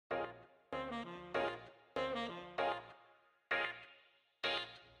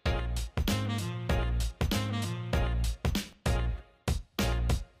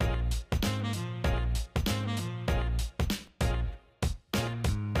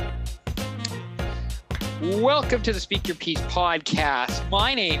Welcome to the Speak Your Piece podcast.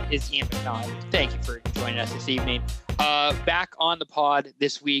 My name is Ian McNaught. Thank you for joining us this evening. Back on the pod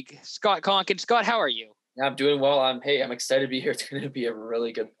this week, Scott Conkin. Scott, how are you? Yeah, I'm doing well. I'm excited to be here. It's going to be a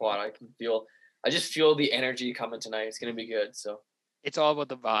really good pod. I just feel the energy coming tonight. It's going to be good. So it's all about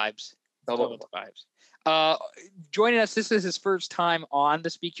the vibes. It's all about the vibes. Joining us, this is his first time on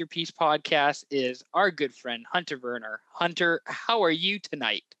the Speak Your Piece podcast, is our good friend, Hunter Werner. Hunter, how are you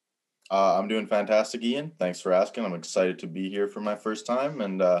tonight? I'm doing fantastic, Ian. Thanks for asking. I'm excited to be here for my first time,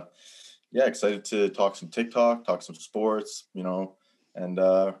 and excited to talk some TikTok, talk some sports, and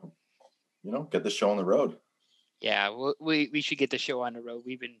get the show on the road. Yeah, we should get the show on the road.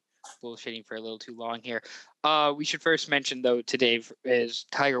 We've been bullshitting for a little too long here. We should first mention, though, today is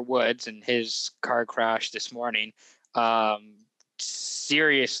Tiger Woods and his car crash this morning.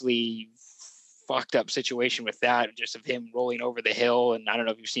 Seriously fucked up situation with that, just of him rolling over the hill. And I don't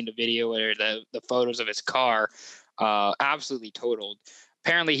know if you've seen the video or the photos of his car. Absolutely totaled.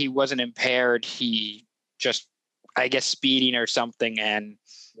 Apparently he wasn't impaired. He just, I guess, speeding or something and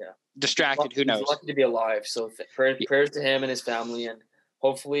distracted. Who knows? He's lucky to be alive. So prayers to him and his family. And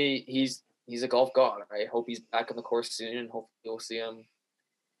hopefully he's a golf god. I hope he's back on the course soon, and hopefully you'll see him.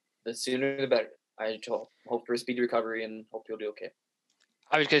 The sooner the better. I hope for a speedy recovery and hope he'll do okay.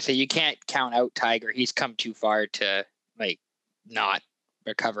 I was going to say, you can't count out Tiger. He's come too far to not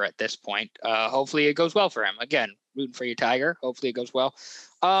recover at this point. Hopefully it goes well for him. Again, rooting for you, Tiger. Hopefully it goes well.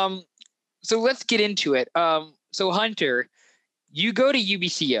 So let's get into it. So Hunter, you go to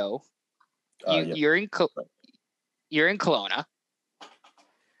UBCO. You're in Kelowna.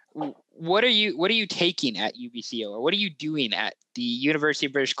 What are you taking at UBCO, or what are you doing at the University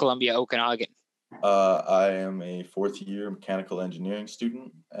of British Columbia, Okanagan? I am a fourth-year mechanical engineering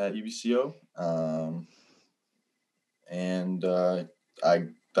student at UBCO, and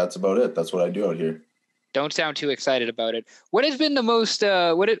that's about it. That's what I do out here. Don't sound too excited about it. What has been the most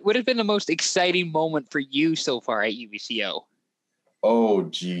what has been the most exciting moment for you so far at UBCO? Oh,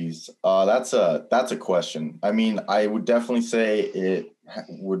 geez, that's a question. I mean, I would definitely say it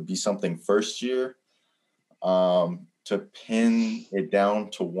would be something first year. To pin it down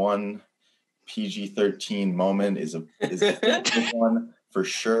to one PG-13 moment is a good one for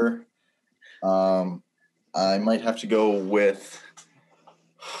sure. I might have to go with.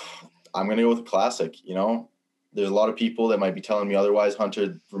 I'm gonna go with a classic. There's a lot of people that might be telling me otherwise.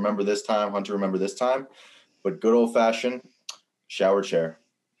 Hunter, remember this time. Hunter, remember this time. But good old fashioned shower chair.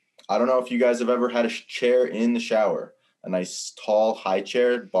 I don't know if you guys have ever had a chair in the shower, a nice tall high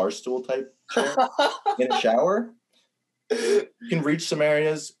chair, bar stool type chair in a shower. You can reach some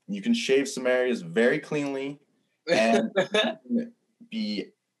areas, you can shave some areas very cleanly, and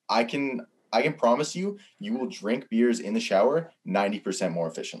I can promise you will drink beers in the shower 90% more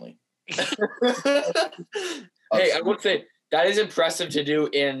efficiently. Hey, I would say that is impressive to do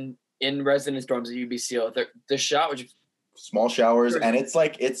in residence dorms at UBCO. The shower, small showers, and it's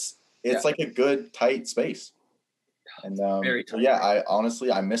like a good tight space. And very tight.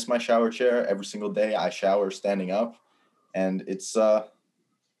 So I miss my shower chair every single day. I shower standing up. And it's, I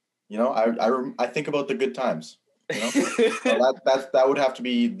think about the good times. So that would have to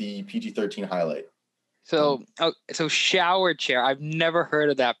be the PG-13 highlight. So shower chair. I've never heard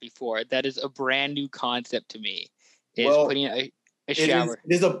of that before. That is a brand new concept to me. Putting a shower.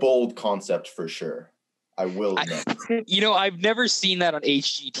 It is a bold concept for sure. I will admit. I've never seen that on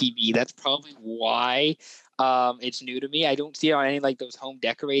HGTV. That's probably why it's new to me. I don't see it on any those home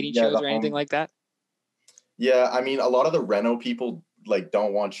decorating shows or anything like that. Yeah, I mean, a lot of the reno people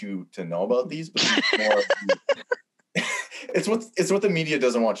don't want you to know about these, but it's what the media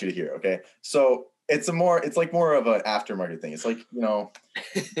doesn't want you to hear. Okay, so it's more of an aftermarket thing. It's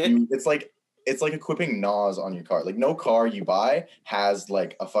it's like equipping NOS on your car. No car you buy has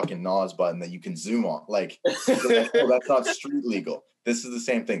a fucking NOS button that you can zoom on. That's not street legal. This is the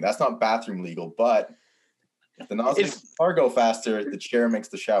same thing. That's not bathroom legal, but if the NOS makes the car go faster, the chair makes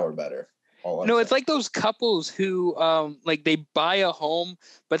the shower better. No, it's like those couples who they buy a home,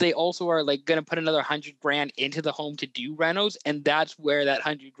 but they also are gonna put another $100,000 into the home to do renos, and that's where that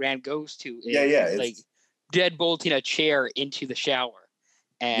 $100,000 goes to. It's deadbolting a chair into the shower.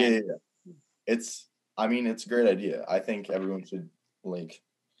 And it's a great idea. I think everyone should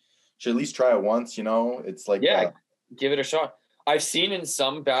at least try it once. It's give it a shot. I've seen in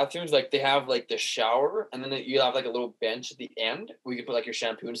some bathrooms, they have the shower, and then you have a little bench at the end where you can put your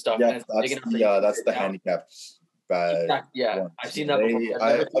shampoo and stuff. Yeah, that's the handicapped. Yeah, I've seen that before.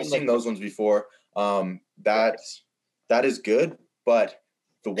 I've seen those ones before. That is good, but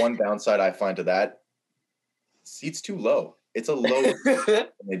the one downside I find to that, seat's too low. It's a low when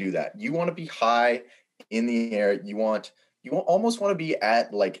they do that. You want to be high in the air. You almost want to be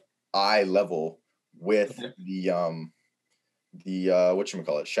at like eye level with the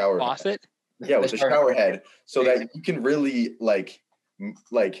whatchamacallit, shower head. Faucet. Yeah, with the shower head, so that you can really like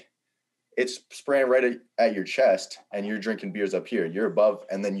it's spraying right at your chest, and you're drinking beers up here. You're above,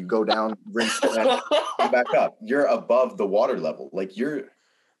 and then you go down, rinse, and come back up. You're above the water level. Like you're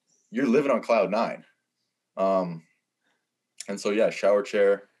living on cloud 9. And so yeah, shower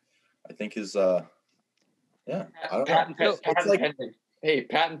chair, I think is I don't know. Patent pending. Hey,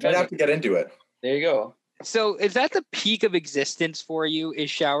 patent pending. I'd have to get into it. There you go. So is that the peak of existence for you?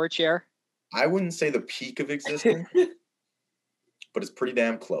 Is shower chair? I wouldn't say the peak of existence, but it's pretty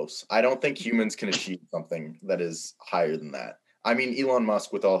damn close. I don't think humans can achieve something that is higher than that. I mean, Elon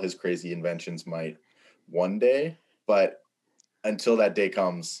Musk with all his crazy inventions might one day, but until that day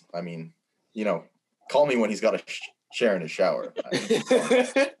comes, I mean, call me when he's got a chair in his shower.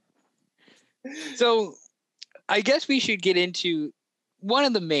 So I guess we should get into one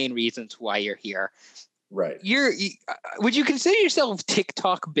of the main reasons why you're here. Right. Would you consider yourself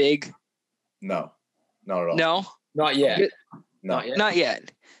TikTok big? No, not at all. No, not yet. No. Not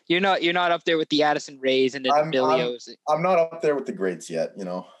yet. You're not up there with the Addison Rays and the Emilios. I'm not up there with the greats yet,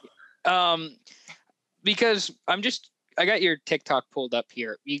 Because I got your TikTok pulled up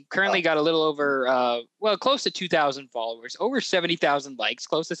here. You currently got a little over, close to 2,000 followers, over 70,000 likes,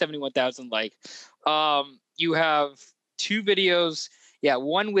 close to 71,000 likes. You have 2 videos. Yeah,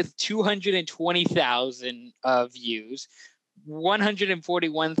 one with 220,000 views,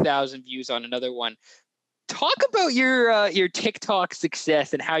 141,000 views on another one. Talk about your TikTok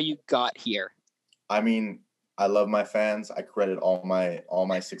success and how you got here. I mean, I love my fans. I credit all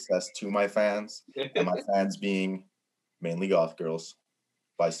my success to my fans, and my fans being mainly goth girls,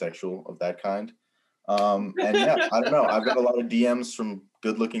 bisexual of that kind. And yeah, I don't know. I've got a lot of DMs from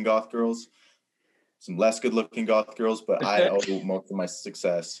good-looking goth girls, some less good-looking goth girls, but I owe most of my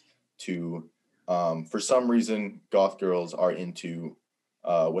success to, for some reason, goth girls are into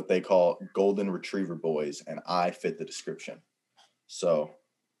what they call golden retriever boys, and I fit the description. So,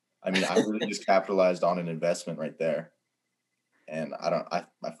 I mean, I really just capitalized on an investment right there, and I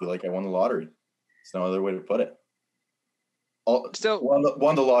feel like I won the lottery. There's no other way to put it.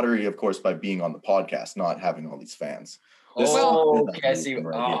 Won the lottery, of course, by being on the podcast, not having all these fans. Cassie,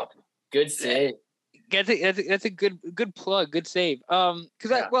 good save. That's a good plug, good save. I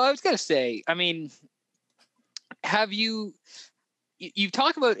was gonna say, I mean, have you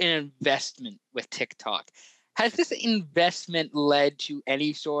talk about an investment with TikTok? Has this investment led to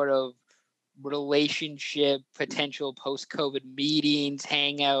any sort of relationship, potential post-COVID meetings,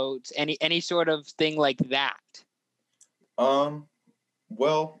 hangouts, any sort of thing like that?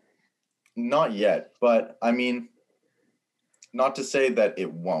 Well, not yet, but I mean, not to say that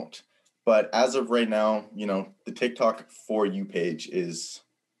it won't, but as of right now, the TikTok For You page is,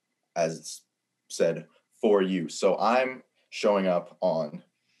 as it's said, for you. So I'm showing up on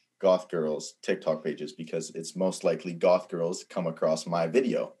goth girls TikTok pages because it's most likely goth girls come across my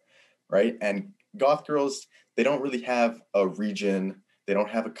video, right? And goth girls, they don't really have a region, they don't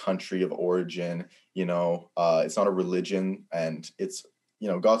have a country of origin, it's not a religion, and it's,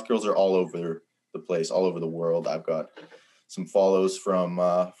 goth girls are all over the place, all over the world. I've got some follows from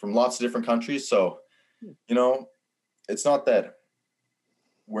lots of different countries, so it's not that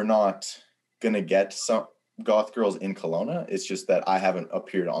we're not gonna get some goth girls in Kelowna. It's just that I haven't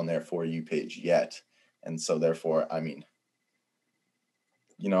appeared on their For You page yet, and so therefore, I mean,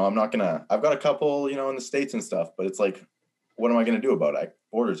 I've got a couple, in the States and stuff, but it's like, what am I gonna do about it?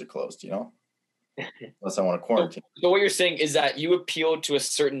 Borders are closed, unless I want to quarantine. So what you're saying is that you appeal to a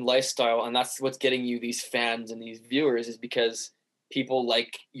certain lifestyle, and that's what's getting you these fans and these viewers, is because people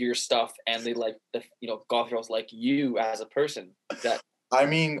like your stuff and they like the goth girls like you as a person. I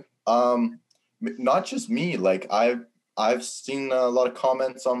mean, not just me. Like I've seen a lot of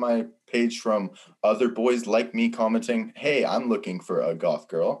comments on my page from other boys like me commenting, "Hey, I'm looking for a goth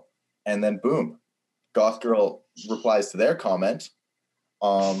girl," and then boom, goth girl replies to their comment,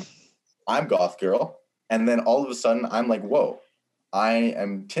 "I'm goth girl," and then all of a sudden I'm like, "Whoa, I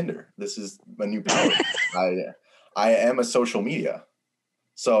am Tinder. This is a new power. I am a social media."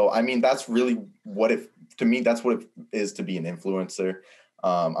 So I mean, that's really that's what it is to be an influencer.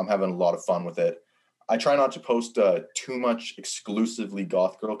 I'm having a lot of fun with it. I try not to post too much exclusively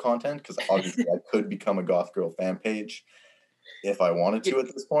goth girl content because obviously I could become a goth girl fan page if I wanted to at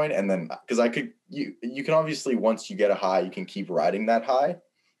this point. And then because you can obviously, once you get a high, you can keep riding that high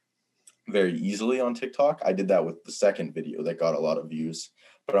very easily on TikTok. I did that with the second video that got a lot of views.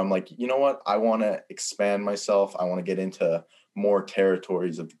 But I'm like, you know what? I want to expand myself. I want to get into more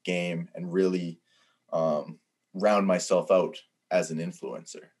territories of the game and really round myself out as an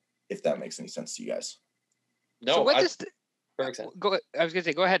influencer, if that makes any sense to you guys. No, So what does perfect sense. I was gonna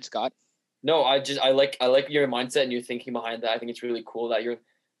say, go ahead, Scott. No, I like your mindset and your thinking behind that. I think it's really cool that you're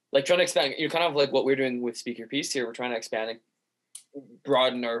like trying to expand. You're kind of like what we're doing with Speak Your Piece here. We're trying to expand and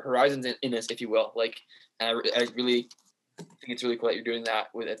broaden our horizons in this, if you will. Like, and I really think it's really cool that you're doing that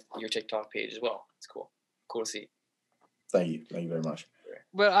with your TikTok page as well. It's cool. Cool to see. Thank you very much.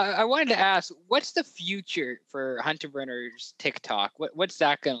 Well, I wanted to ask, what's the future for Hunter Brenner's TikTok? What's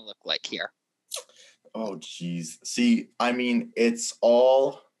that gonna look like here? Oh, geez. See, it's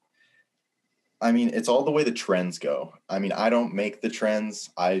all the way the trends go. I don't make the trends.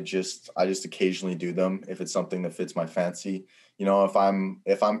 I just occasionally do them if it's something that fits my fancy. If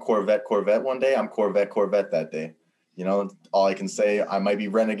I'm Corvette one day, I'm Corvette that day. All I can say, I might be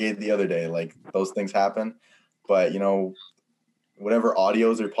Renegade the other day. Like, those things happen. But, whatever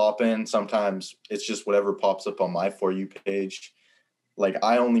audios are popping, sometimes it's just whatever pops up on my For You page. Like,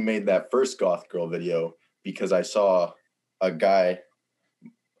 I only made that first Goth Girl video because I saw a guy,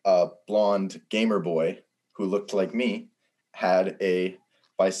 a blonde gamer boy who looked like me, had a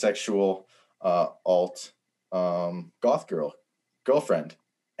bisexual alt goth girlfriend.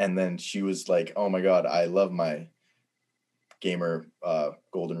 And then she was like, oh my God, I love my gamer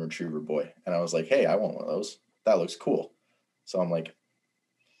golden retriever boy. And I was like, hey, I want one of those. That looks cool. So I'm like,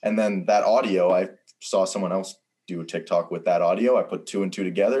 and then that audio, I saw someone else do a TikTok with that audio. I put 2 and 2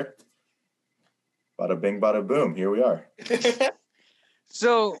 together. Bada bing, bada boom. Here we are.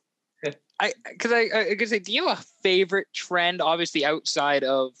 So, I could say, do you have a favorite trend? Obviously, outside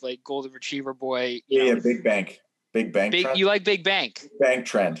of like Golden Retriever Boy. Yeah, Big Bank. Big Bank trend. You like Big Bank? Bank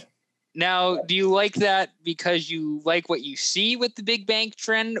trend. Now, do you like that because you like what you see with the Big Bank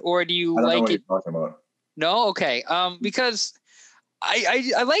trend, or do you I don't know like what it? you're talking about. No, okay. Because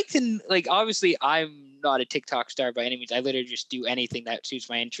I like to, like, obviously I'm not a TikTok star by any means. I literally just do anything that suits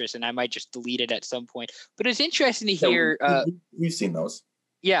my interest, and I might just delete it at some point. But it's interesting to hear. We've seen those.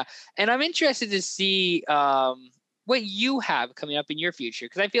 Yeah, and I'm interested to see what you have coming up in your future,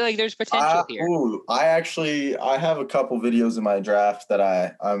 because I feel like there's potential here. I have a couple videos in my draft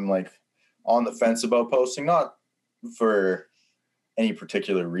that I'm like on the fence about posting, not for any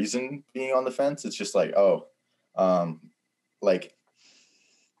particular reason being on the fence. It's just like, like,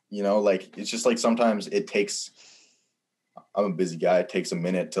 like, it's just like sometimes it takes, I'm a busy guy. It takes a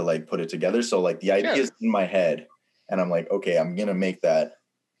minute to like put it together. So like the idea is in my head and I'm like, okay, I'm going to make that,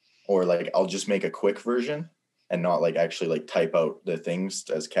 or like, I'll just make a quick version and not like actually like type out the things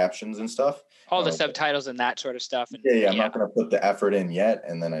as captions and stuff. All the subtitles and that sort of stuff. And, I'm not going to put the effort in yet.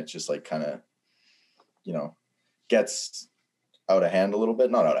 And then it just like kind of, gets out of hand a little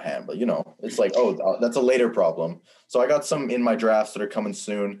bit. Not out of hand, but it's like, oh, that's a later problem. So I got some in my drafts that are coming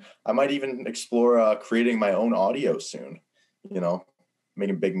soon. I might even explore creating my own audio soon,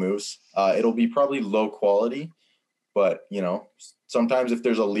 making big moves. It'll be probably low quality, but sometimes if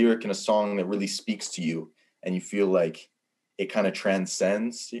there's a lyric in a song that really speaks to you and you feel like it kind of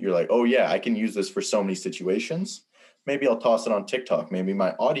transcends, you're like, oh yeah, I can use this for so many situations. Maybe I'll toss it on TikTok. Maybe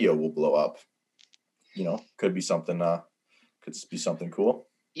my audio will blow up. Could be something. Could be something cool.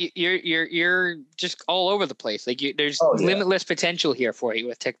 You're just all over the place. Like there's limitless potential here for you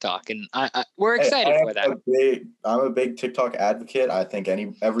with TikTok, and we're excited for that. I'm a big TikTok advocate. I think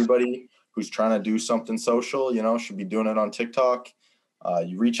everybody who's trying to do something social, should be doing it on TikTok.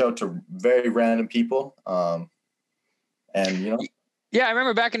 You reach out to very random people, and Yeah, I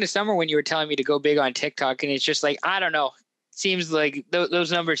remember back in the summer when you were telling me to go big on TikTok, and it's just like, I don't know. Seems like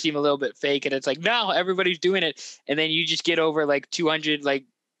those numbers seem a little bit fake, and it's like, no, everybody's doing it, and then you just get over like 200, like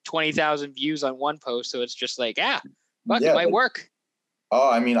 20,000 views on one post, so it's just like, it might work. Oh,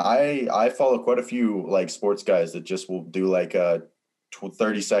 I follow quite a few like sports guys that just will do like a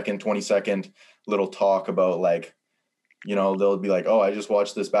 30-second, 20-second little talk about like, they'll be like, oh, I just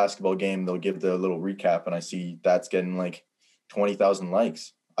watched this basketball game. They'll give the little recap, and I see that's getting like 20,000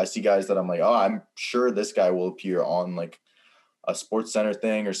 likes. I see guys that I'm like, oh, I'm sure this guy will appear on like a Sports Center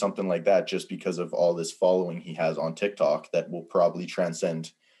thing or something like that, just because of all this following he has on TikTok that will probably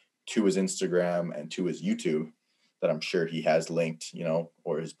transcend to his Instagram and to his YouTube that I'm sure he has linked,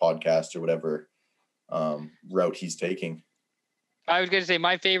 or his podcast or whatever route he's taking. I was going to say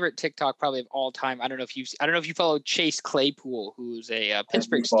my favorite TikTok probably of all time. I don't know if you follow Chase Claypool, who's a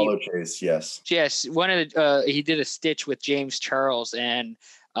Pittsburgh Steelers. Chase, yes. Yes, one of the he did a stitch with James Charles, and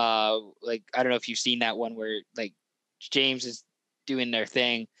like I don't know if you've seen that one where like James is doing their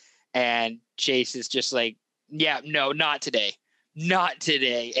thing and Chase is just like, yeah, no, not today. not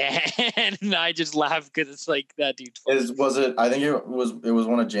today. And I just laugh because it's like, that dude's funny. Was it? I think it was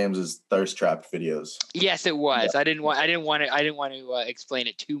one of James's thirst trap videos. Yes, it was. I didn't want to explain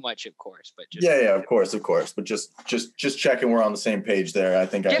it too much, of course, but just, Yeah, of course. But just checking we're on the same page there. I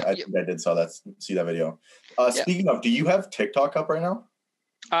think I think I did see that video. Speaking of, do you have TikTok up right now?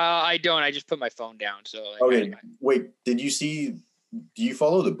 I don't. I just put my phone down. So okay. Wait, do you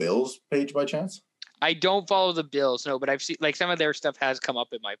follow the Bills page by chance? I don't follow the Bills, no, but I've seen like some of their stuff has come up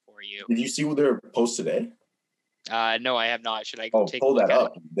in my For You. Did you see what their post today? No, I have not. Should I go take pull a look that at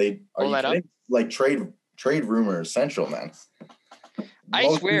up? it? Pull that up? Like trade rumor essential, man.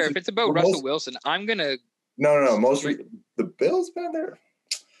 I swear, if it's about Russell Wilson, I'm gonna. No. The Bills, man, they're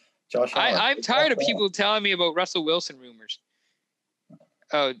Josh Allen. I'm tired of people telling me about Russell Wilson rumors.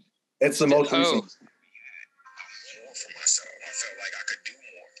 Oh, it's the most recent. For myself, I felt like I could do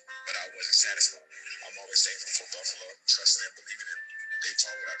more, but I wasn't satisfied. I'm always thankful for Buffalo, trusting and believing in. They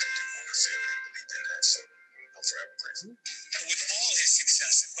taught what I could do on the field and believed in that, so I'm forever grateful. With all his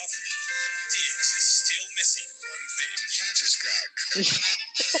success in Buffalo, Diggs is still missing one thing. You just got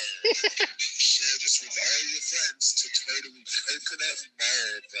share this with all your friends to totally coconut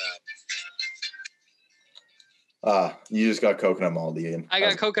malt. You just got coconut malt, Ian. I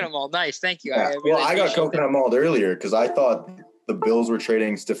got coconut malt. Nice, thank you. Yeah. I got coconut malt earlier because I thought the Bills were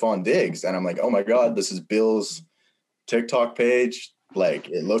trading Stephon Diggs, and I'm like, oh my god, this is Bills' TikTok page. Like,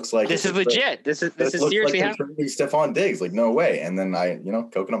 it looks like this is legit. This is seriously happening. Stephon Diggs, like, no way. And then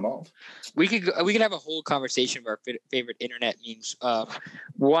coconut malt. We could have a whole conversation of our favorite internet memes.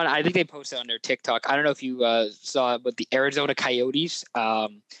 One, I think they posted on their TikTok. I don't know if you saw, but the Arizona Coyotes.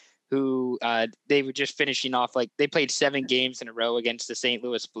 Who they were just finishing off, like they played 7 games in a row against the St.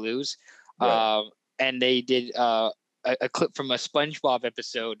 Louis Blues. Right. And they did a clip from a SpongeBob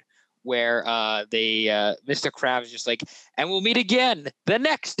episode where Mr. Krabs just like, and we'll meet again the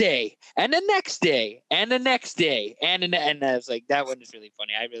next day and the next day and the next day. And I was like, that one is really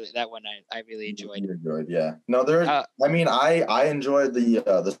funny. I really enjoyed. Yeah. No, I enjoyed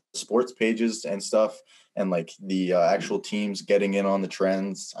the sports pages and stuff. And like the actual teams getting in on the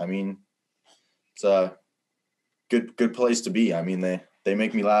trends. I mean, it's a good place to be. I mean, they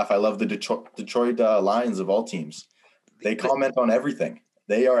make me laugh. I love the Detroit Lions of all teams. They comment on everything.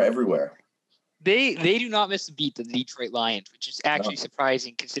 They are everywhere. They do not miss a beat, the Detroit Lions, which is actually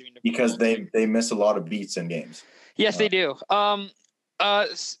surprising considering because they miss a lot of beats in games. Yes, they do.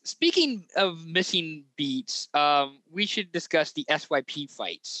 Speaking of missing beats, we should discuss the SYP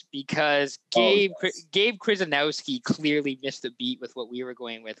fights because Gabe Krzyzanowski clearly missed a beat with what we were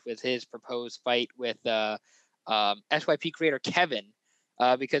going with his proposed fight with SYP creator Kevin.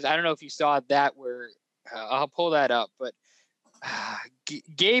 Because I don't know if you saw that where I'll pull that up, but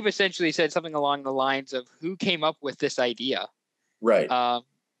Gabe essentially said something along the lines of who came up with this idea. Right.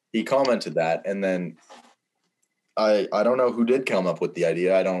 He commented that, and then I don't know who did come up with the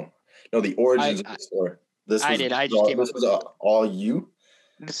idea. I don't know the origins of the story. This was all you?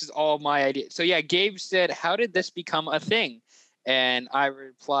 This is all my idea. So yeah, Gabe said, how did this become a thing? And I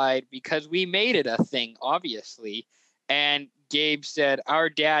replied, because we made it a thing, obviously. And Gabe said, our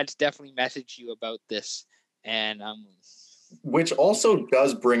dads definitely messaged you about this. And which also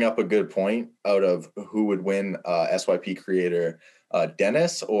does bring up a good point out of who would win SYP creator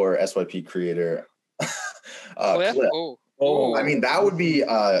Dennis or SYP creator Cliff. I mean, that would be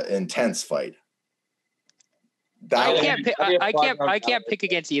an intense fight. I can't pick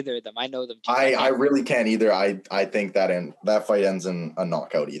against either of them. I know them too. I really can't either. I think that fight ends in a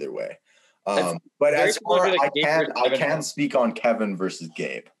knockout either way. But as far as I can speak on Kevin versus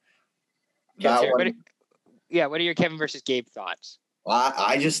Gabe. What are your Kevin versus Gabe thoughts?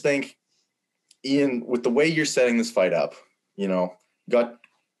 I just think, Ian, with the way you're setting this fight up, we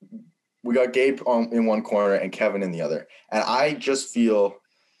got Gabe in one corner and Kevin in the other. And I just feel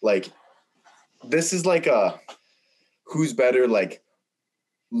like this is like who's better, like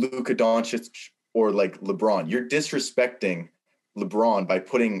Luka Doncic or like LeBron. You're disrespecting LeBron by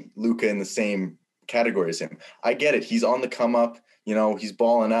putting Luka in the same category as him. I get it. He's on the come up, he's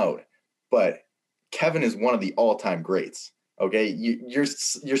balling out. But Kevin is one of the all-time greats. Okay? You're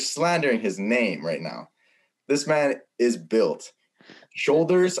slandering his name right now. This man is built.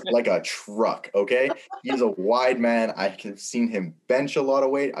 Shoulders like a truck, okay? He's a wide man. I have seen him bench a lot of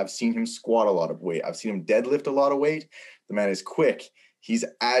weight. I've seen him squat a lot of weight. I've seen him deadlift a lot of weight. The man is quick. He's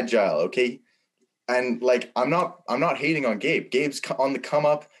agile, okay? And like I'm not hating on Gabe. Gabe's on the come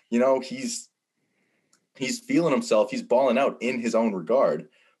up, he's feeling himself. He's balling out in his own regard.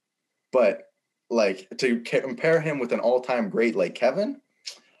 But like to compare him with an all-time great like Kevin,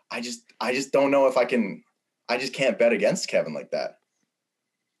 I just don't know if I can I just can't bet against Kevin like that.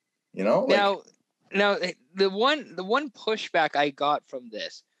 You know, like, now the one pushback I got from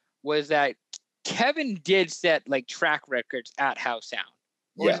this was that Kevin did set like track records at House Sound.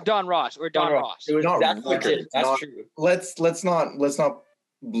 Or was it Don Ross? Or Don Ross? It was Not exactly what records, did. That's not- true. let's not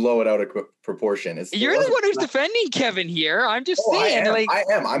blow it out of proportion. You're the one who's defending Kevin here. I'm just saying, I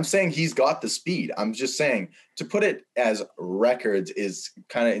am. I'm saying he's got the speed. I'm just saying to put it as records is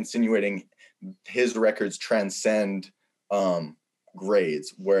kind of insinuating his records transcend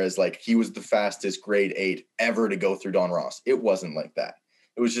grades, whereas like he was the fastest grade 8 ever to go through Don Ross. It wasn't like that.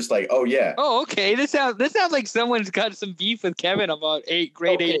 It was just like, oh yeah. Oh, okay. This sounds like someone's got some beef with Kevin about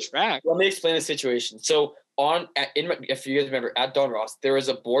grade 8 track. Let me explain the situation. So if you guys remember, at Don Ross, there was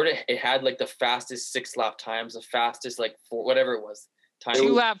a board. It had like the fastest 6-lap times, the fastest like whatever it was. Time.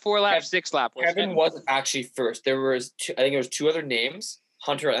 2 lap, 4 lap, 6 lap. Kevin wasn't actually first. There was I think there was 2 other names.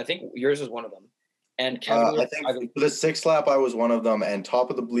 Hunter, I think yours was one of them. And Kevin I think for the 6th lap, I was one of them. And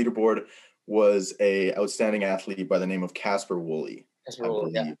top of the leaderboard was a outstanding athlete by the name of Casper Woolley,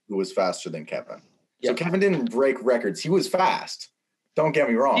 who was faster than Kevin. Yeah. So Kevin didn't break records. He was fast. Don't get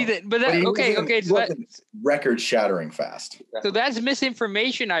me wrong. Okay. So record-shattering fast. So that's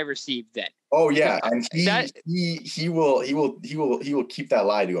misinformation I received then. Oh yeah, and he will keep that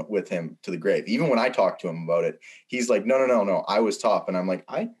lie with him to the grave. Even when I talk to him about it, he's like, no, I was top, and I'm like,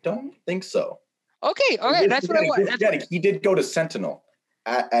 I don't think so. Okay, that's what I want. He did go to Sentinel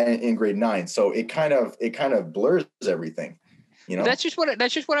in grade 9, so it kind of blurs everything. You know, that's just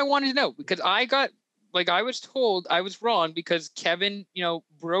what I wanted to know, because I was told I was wrong because Kevin,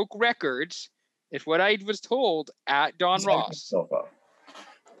 broke records. Is what I was told at Don Ross.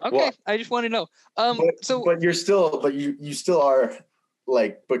 Okay, well, I just want to know. But you're still, you still are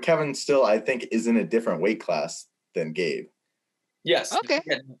like, but Kevin still, I think, is in a different weight class than Gabe. Yes. Okay.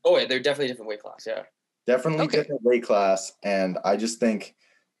 Oh yeah, they're definitely a different weight class. Yeah. Definitely different weight class, and I just think,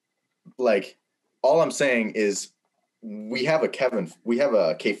 like, all I'm saying is, we have a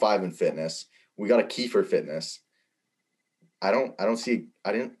K5 in fitness. We got a Kiefer fitness. I don't see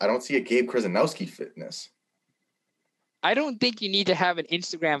a Gabe Krasnowski fitness. I don't think you need to have an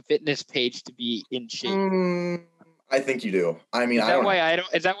Instagram fitness page to be in shape. I think you do. I mean, is that why I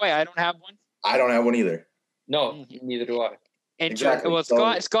don't have one? I don't have one either. No, neither do I. Exactly. Well,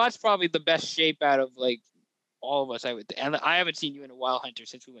 Scott's probably the best shape out of like all of us. I would, and I haven't seen you in a while, Hunter,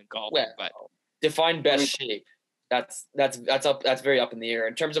 since we went golfing. Well, but define best shape. That's very up in the air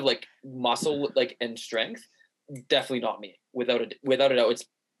in terms of like muscle, like, and strength. Definitely not me. Without a doubt, it's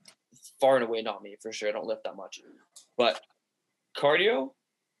far and away not me for sure. I don't lift that much, but cardio,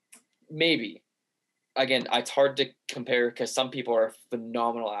 maybe. Again, it's hard to compare because some people are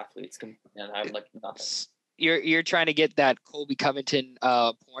phenomenal athletes, and I'm like nothing. You're trying to get that Colby Covington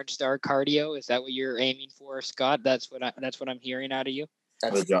porn star cardio. Is that what you're aiming for, Scott? That's what I'm hearing out of you.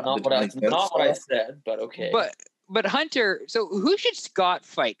 That's not what I said, but okay. But Hunter, so who should Scott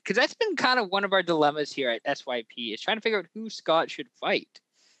fight? Because that's been kind of one of our dilemmas here at SYP, is trying to figure out who Scott should fight.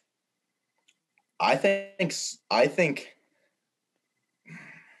 I think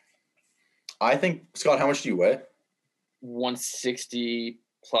Scott, how much do you weigh? 160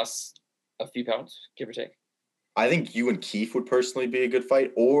 plus a few pounds, give or take. I think you and Keith would personally be a good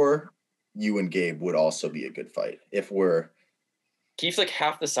fight, or you and Gabe would also be a good fight if we're. Keith's like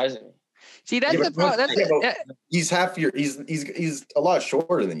half the size of me. See, that's the problem. He's half your. He's a lot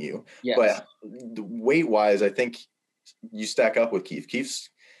shorter than you. Yes. But weight wise, I think you stack up with Keith. Keith's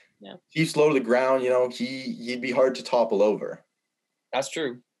low to the ground. You know, he'd be hard to topple over. That's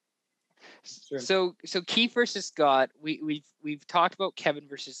true. So Keith versus Scott. We've talked about Kevin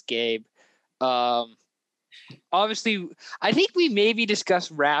versus Gabe. Obviously, I think we maybe discussed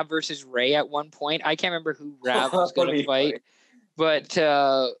Rav versus Ray at one point. I can't remember who Rav was going to fight, but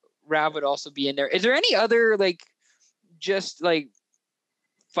Rav would also be in there. Is there any other just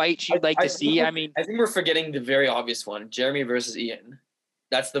fights you'd like to see? I mean, I think we're forgetting the very obvious one: Jeremy versus Ian.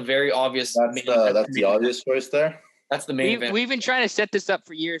 That's the very obvious. That's the obvious choice there. That's the main event. We've been trying to set this up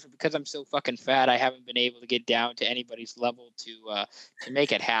for years, but because I'm so fucking fat, I haven't been able to get down to anybody's level to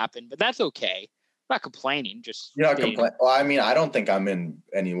make it happen. But that's okay. I'm not complaining. You're not complaining. Well, I mean, I don't think I'm in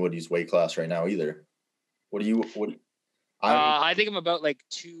anybody's weight class right now either. What? I think I'm about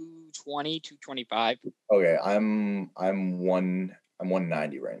 220, 225. Okay, I'm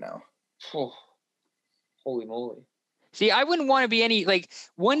 190 right now. Oh, holy moly. See, I wouldn't want to be any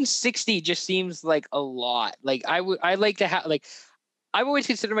 160 just seems like a lot. I like to have I've always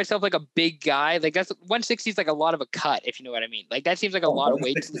considered myself a big guy. That's 160 is a lot of a cut, if you know what I mean. That seems like a lot of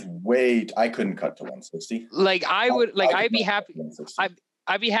weight. I couldn't cut to 160. I'd be happy.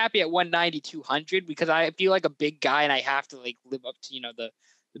 I'd be happy at 190, 200 because I feel like a big guy and I have to like live up to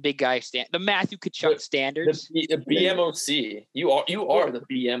the big guy the Matthew Tkachuk standards. The BMOC. You are the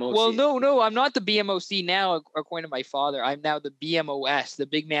BMOC. Well, no, I'm not the BMOC now, according to my father. I'm now the BMOS, the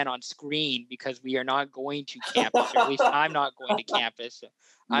big man on screen, because we are not going to campus, or at least I'm not going to campus.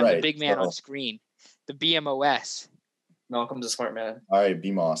 I'm the big man on screen, the BMOS. Malcolm's a smart man. All right,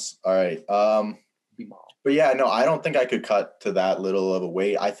 BMOS. All right. But yeah, no, I don't think I could cut to that little of a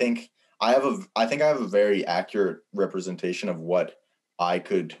weight. I think I have a very accurate representation of what I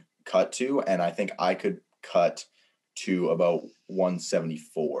could cut to, and I think I could cut to about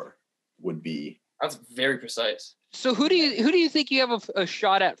 174 would be. That's very precise. So who do you think you have a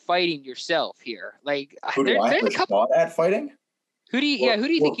shot at fighting yourself here? Like, who do I have a shot at fighting? Who do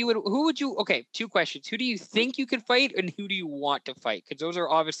you think you would? Who would you? Okay, two questions. Who do you think you could fight, and who do you want to fight? Because those are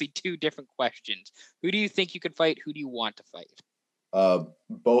obviously two different questions. Who do you think you could fight? Who do you want to fight?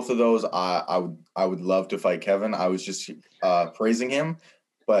 Both of those, I would love to fight Kevin. I was just praising him,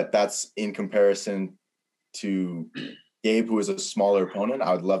 but that's in comparison to Gabe, who is a smaller opponent.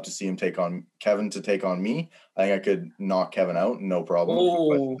 I would love to see him take on Kevin to take on me. I think I could knock Kevin out, no problem.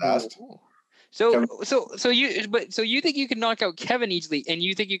 So Kevin. you think you could knock out Kevin easily, and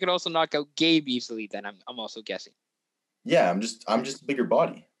you think you could also knock out Gabe easily? Then I'm also guessing. Yeah, I'm just bigger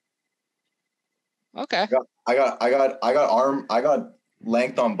body. Okay. I got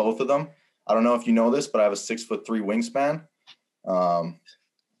length on both of them. I don't know if you know this, but I have a 6'3" wingspan.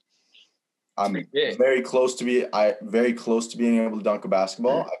 I'm very close to being able to dunk a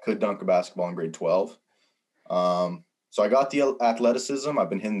basketball. I could dunk a basketball in grade 12. So I got the athleticism. I've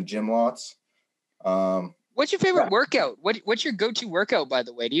been hitting the gym lots. What's your favorite workout? What's your go-to workout, by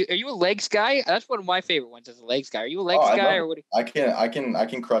the way? Are you a legs guy? That's one of my favorite ones, is a legs guy. Are you a legs guy or what? I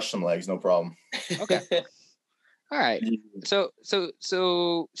can crush some legs, no problem. Okay. All right. So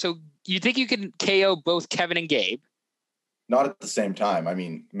you think you can KO both Kevin and Gabe? Not at the same time. I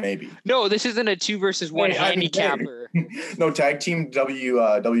mean, maybe. No, this isn't a 2 versus 1 handicapper. No tag team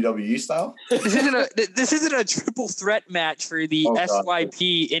WWE style. This isn't a triple threat match for the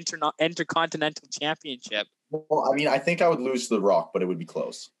SYP Intercontinental Championship. Well, I mean, I think I would lose to The Rock, but it would be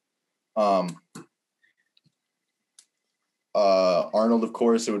close. Arnold, of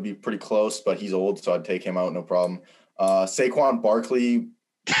course, it would be pretty close, but he's old, so I'd take him out, no problem. Saquon Barkley.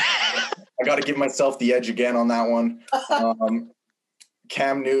 I got to give myself the edge again on that one.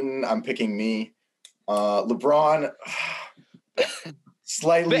 Cam Newton, I'm picking me. LeBron,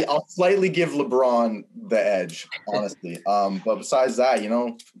 I'll slightly give LeBron the edge, honestly. But besides that,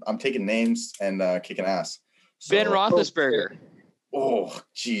 I'm taking names and kicking ass. So, Ben Roethlisberger. Oh,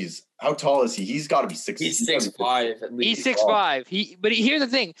 geez. How tall is he? He's got to be 6'5". He's 6'5" at least. He's 6'5". But here's the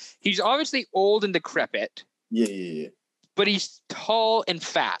thing. He's obviously old and decrepit. Yeah. But he's tall and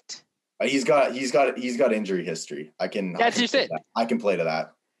fat. He's got injury history. I can play to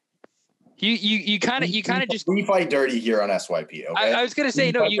that. You kind of just we fight dirty here on SYP. Okay. I was gonna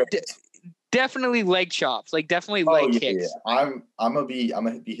say no. You definitely leg chops, like definitely leg kicks. Yeah. I'm gonna be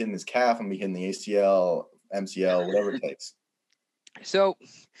hitting his calf. I'm gonna be hitting the ACL, MCL, whatever it takes. So,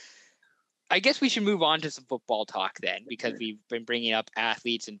 I guess we should move on to some football talk then, because we've been bringing up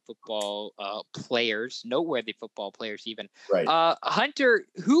athletes and football players, noteworthy football players even. Right. Hunter,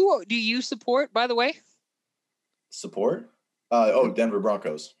 who do you support, by the way? Support? Denver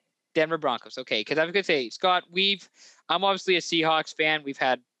Broncos. Denver Broncos. Okay, because I was going to say, Scott, I'm obviously a Seahawks fan. We've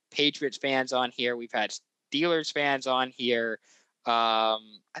had Patriots fans on here. We've had Steelers fans on here. I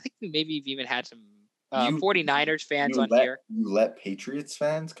think we've even had some 49ers fans on here. You let Patriots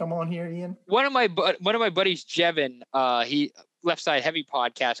fans come on here, Ian? One of my buddies, Jevin, he Left Side Heavy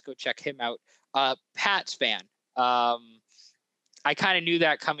podcast. Go check him out. Pats fan. I kind of knew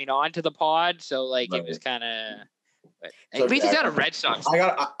that coming on to the pod, so like it was kind of. At least he's not a Red Sox fan.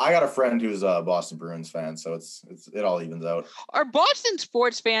 I got a friend who's a Boston Bruins fan, so it all evens out. Are Boston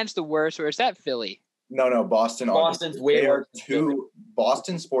sports fans the worst, or is that Philly? No, Boston's way worse.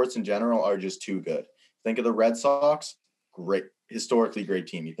 Boston sports in general are just too good. Think of the Red Sox, historically great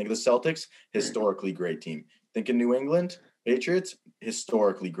team. You think of the Celtics, historically great team. Think of New England Patriots,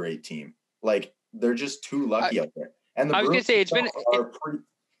 historically great team. Like they're just too lucky out there. And the Bruins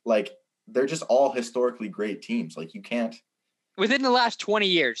they're just all historically great teams. Like you can't. Within the last 20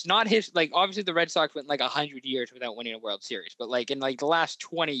 years, obviously the Red Sox went 100 years without winning a World Series, but in the last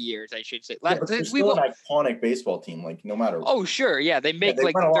 20 years, I should say. But they're still an iconic baseball team, no matter what. Oh, sure. Yeah. They make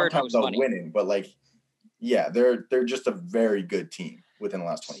they third most money. Winning, but they're just a very good team within the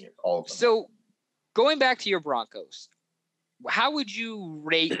last 20 years. All of them. So going back to your Broncos, how would you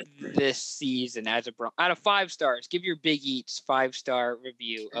rate this season as out of 5 stars? Give your Big Eats 5-star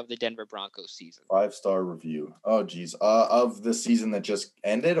review of the Denver Broncos season. 5-star review. Oh geez. Of the season that just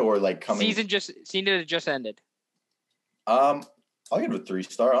ended, or like coming? Season just ended. I'll give it a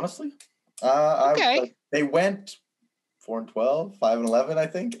 3-star, honestly. Okay. They went 4-12, 5-11, I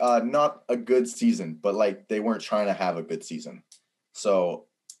think. Not a good season, but like they weren't trying to have a good season. So,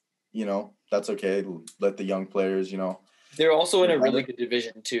 that's okay. Let the young players, They're also in a really good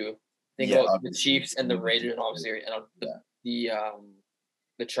division too. Think about the Chiefs and the Raiders, obviously, and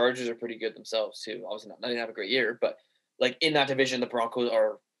the Chargers are pretty good themselves too. Obviously, not going to have a great year, but like in that division, the Broncos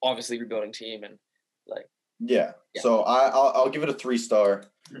are obviously a rebuilding team, and like. Yeah. So I'll give it a 3-star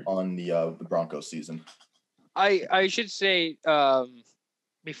on the Broncos season. I should say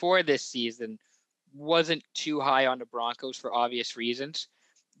before this season wasn't too high on the Broncos for obvious reasons.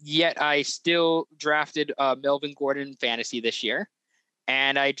 Yet I still drafted Melvin Gordon in fantasy this year,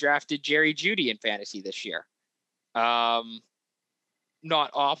 and I drafted Jerry Jeudy in fantasy this year. Not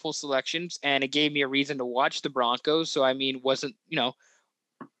awful selections, and it gave me a reason to watch the Broncos. So I mean, here's the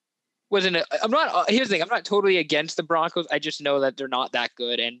thing. I'm not totally against the Broncos. I just know that they're not that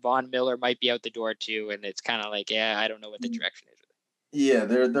good, and Von Miller might be out the door too. And it's kind of like, I don't know what the direction is. Yeah,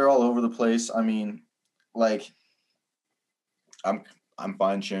 they're all over the place. I mean, like, I'm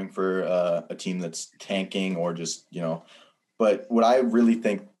fine cheering for a team that's tanking or just, but what I really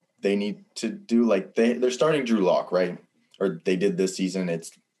think they need to do, like they're starting Drew Lock, right? Or they did this season.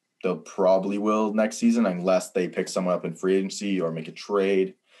 They'll probably will next season unless they pick someone up in free agency or make a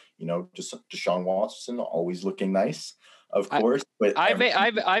trade. Just Deshaun Watson always looking nice, of course. But I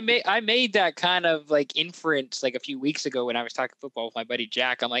made that kind of like inference like a few weeks ago when I was talking football with my buddy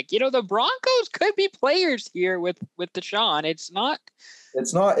Jack. I'm like, the Broncos could be players here with Deshaun. It's not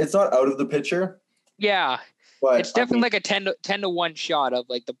out of the picture. Yeah, but it's definitely like a 10 to 1 shot of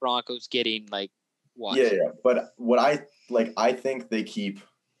like the Broncos getting like Watson. Yeah. But what I think they keep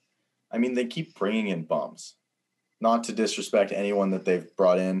bringing in bums. Not to disrespect anyone that they've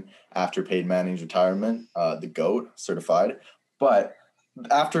brought in after Peyton Manning's retirement, the GOAT certified. But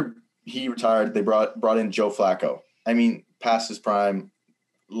after he retired, they brought in Joe Flacco. I mean, past his prime,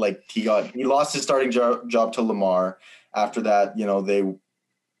 like he lost his starting job to Lamar. After that, they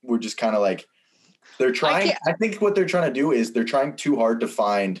were just kind of like they're trying. I think what they're trying to do is they're trying too hard to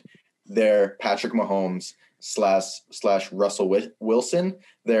find their Patrick Mahomes / Russell Wilson,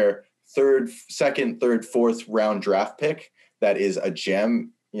 their second, third, fourth round draft pick that is a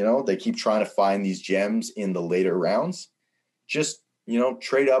gem. They keep trying to find these gems in the later rounds. Just,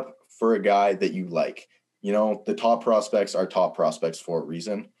 trade up for a guy that you like. The top prospects are top prospects for a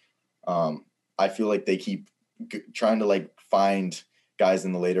reason. I feel like they keep trying to like find guys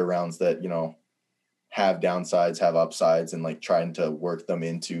in the later rounds that, have downsides, have upsides, and like trying to work them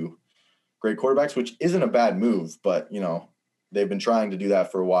into great quarterbacks, which isn't a bad move, but they've been trying to do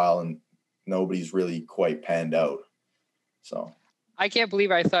that for a while and nobody's really quite panned out. So I can't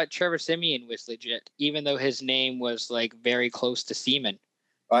believe I thought Trevor Siemian was legit, even though his name was like very close to Seaman.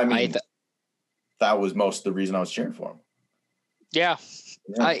 I mean, that was most of the reason I was cheering for him. Yeah.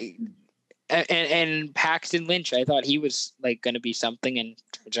 And Paxton Lynch, I thought he was like going to be something, and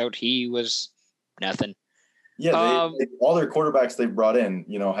turns out he was nothing. Yeah, all their quarterbacks they've brought in,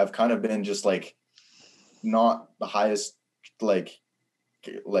 have kind of been just like not the highest like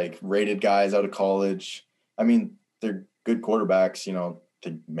rated guys out of college. I mean, they're good quarterbacks,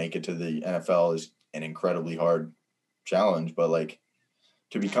 to make it to the NFL is an incredibly hard challenge, but like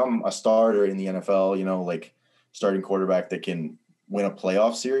to become a starter in the NFL, like starting quarterback that can win a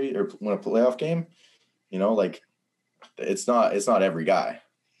playoff series or win a playoff game, like it's not every guy.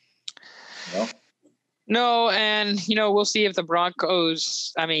 No, and we'll see if the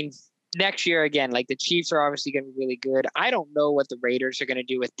Broncos, next year again, like the Chiefs are obviously going to be really good. I don't know what the Raiders are going to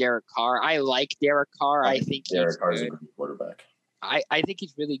do with Derek Carr. I like Derek Carr. I think Derek Carr is a good quarterback. I think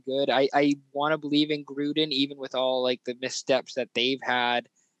he's really good. I want to believe in Gruden, even with all like the missteps that they've had.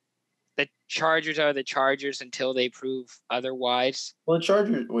 The Chargers are the Chargers until they prove otherwise. Well, the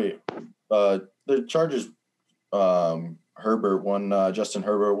Chargers, Justin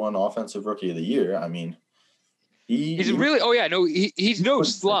Herbert won Offensive Rookie of the Year. I mean, he's no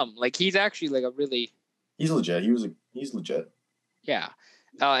slum. Like he's actually like he's legit. He's legit. Yeah.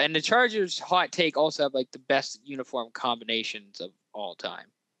 And the Chargers, hot take, also have like the best uniform combinations of all time.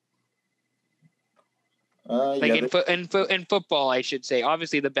 In football, I should say.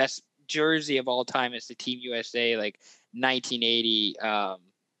 Obviously, the best jersey of all time is the Team USA, like 1980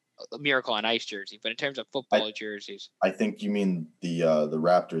 Miracle on Ice jersey. But in terms of football jerseys, I think you mean the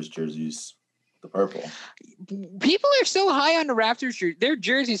Raptors jerseys. the purple. People are so high on the Raptors. Their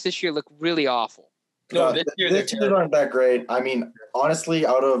jerseys this year look really awful. No, this year they're This year terrible. aren't that great. I mean, honestly,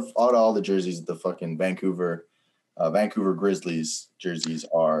 out of all the jerseys, the fucking Vancouver Grizzlies jerseys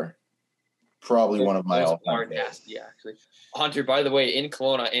are probably one of my Those all-time are favorites. nasty, actually. Hunter, by the way, in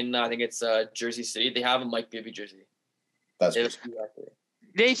Kelowna, I think it's Jersey City, they have a Mike Bibby jersey. That's They for look sure. exactly.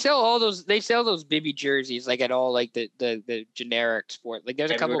 They sell all those. They sell those Bibby jerseys like at all like the generic sport. Like there's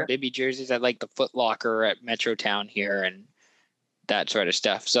a couple Everywhere? of Bibby jerseys at like the Foot Locker at Metrotown here and that sort of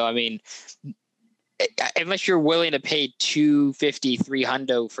stuff. So I mean, unless you're willing to pay $250,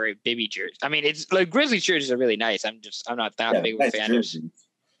 $300 for a Bibby jersey, I mean it's like Grizzlies jerseys are really nice. I'm not that big of a nice fan of. jerseys.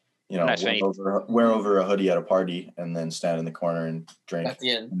 You know, Nice wear over a hoodie at a party and then stand in the corner and drink. That's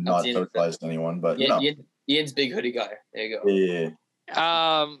Ian. And not socialize to anyone, but you know. Ian's big hoodie guy. There you go.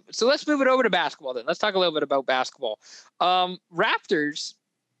 Yeah. So let's move it over to basketball then. Let's talk a little bit about basketball. Raptors,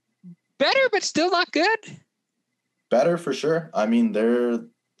 better but still not good. Better for sure. I mean, they're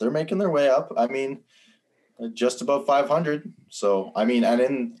making their way up. I mean, just above 500. So I mean,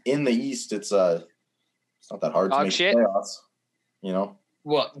 and in the East, it's not that hard to make the playoffs. You know.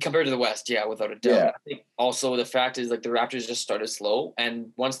 Well, compared to the West, yeah, without a doubt. Yeah. I think also the fact is like the Raptors just started slow,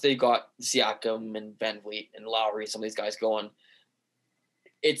 and once they got Siakam and VanVleet and Lowry, some of these guys going,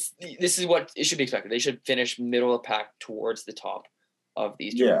 this is what it should be expected. They should finish middle of the pack towards the top of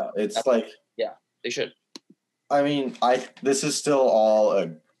these. Yeah, it's they should. I mean, this is still all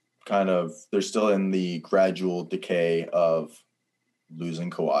a kind of they're still in the gradual decay of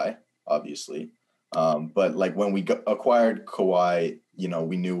losing Kawhi, obviously. But like when we acquired Kawhi, you know,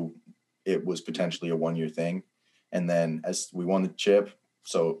 we knew it was potentially a 1-year thing. And then as we won the chip,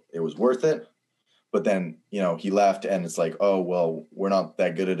 so it was worth it. But then, you know, he left and it's like, oh, well, we're not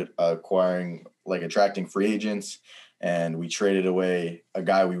that good at attracting free agents. And we traded away a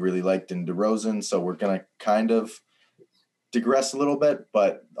guy we really liked in DeRozan. So we're going to kind of digress a little bit.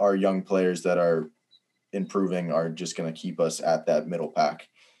 But our young players that are improving are just going to keep us at that middle pack.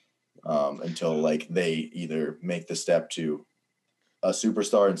 Until like they either make the step to a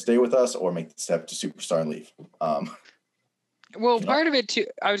superstar and stay with us or make the step to superstar and leave. Part of it too,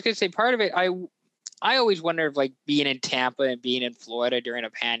 I was going to say part of it, I always wonder if like being in Tampa and being in Florida during a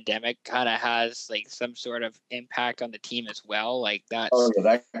pandemic kind of has like some sort of impact on the team as well. Like that's. Oh yeah,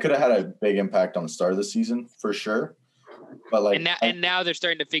 that could have had a big impact on the start of the season for sure. But like, and now they're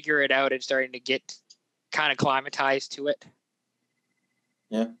starting to figure it out and starting to get kind of climatized to it.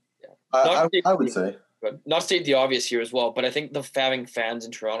 Yeah. I would say. Not to state the obvious here as well, but I think having fans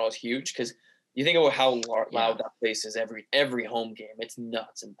in Toronto is huge because you think about how loud that place is every home game. It's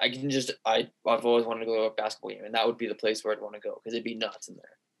nuts, and I've always wanted to go to a basketball game, and that would be the place where I'd want to go because it'd be nuts in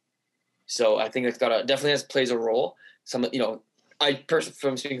there. So I think it's definitely plays a role. Some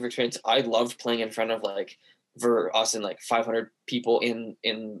from speaking from experience, I loved playing in front of for us and 500 people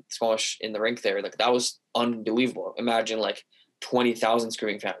in smallish in the rink there. Like that was unbelievable. Imagine 20,000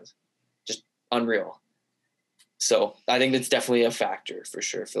 screaming fans. Unreal. So I think that's definitely a factor for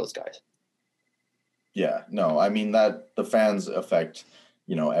sure for those guys. Yeah, no, I mean that the fans affect,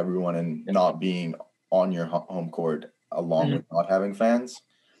 everyone and not being on your home court along with not having fans.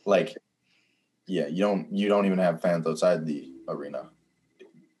 You don't even have fans outside the arena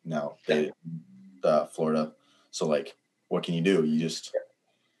now. Florida. So what can you do? You just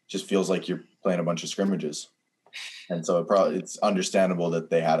feels like you're playing a bunch of scrimmages. And so it's understandable that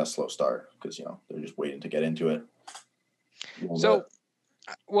they had a slow start because, they're just waiting to get into it. So,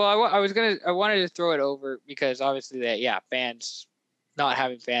 I wanted to throw it over because obviously fans, not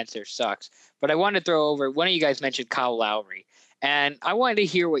having fans there sucks. But I wanted to throw over, one of you guys mentioned Kyle Lowry. And I wanted to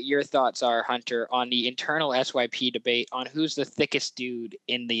hear what your thoughts are, Hunter, on the internal SYP debate on who's the thickest dude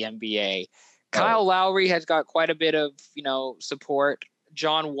in the NBA. Kyle Lowry has got quite a bit of, support.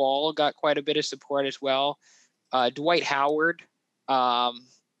 John Wall got quite a bit of support as well. Dwight Howard,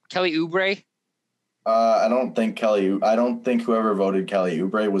 Kelly Oubre. I don't think whoever voted Kelly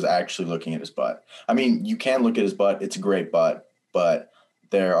Oubre was actually looking at his butt. I mean, you can look at his butt. It's a great butt, but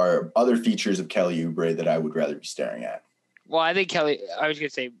there are other features of Kelly Oubre that I would rather be staring at. Well, I think I was going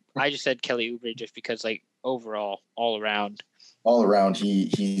to say, I just said Kelly Oubre just because overall, all around,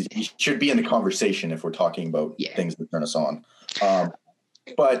 he should be in the conversation if we're talking about things that turn us on.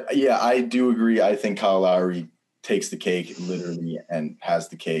 But yeah, I do agree. I think Kyle Lowry takes the cake literally and has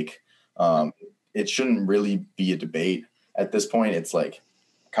the cake. It shouldn't really be a debate at this point. It's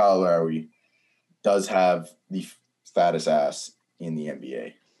Kyle Lowry does have the fattest ass in the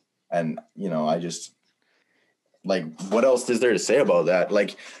NBA. And, I just what else is there to say about that?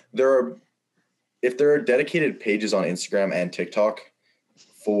 If there are dedicated pages on Instagram and TikTok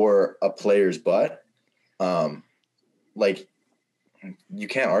for a player's butt, like you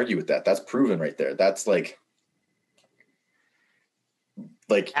can't argue with that. That's proven right there. That's like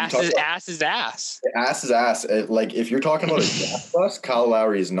ass is ass is ass. Ass is ass. Like if you're talking about a draft bust, Kyle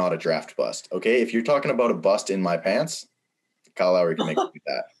Lowry is not a draft bust. Okay, if you're talking about a bust in my pants, Kyle Lowry can make me do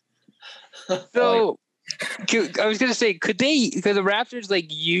that. So I was gonna say, could the Raptors like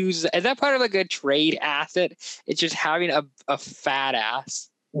use, is that part of like a trade asset? It's just having a fat ass.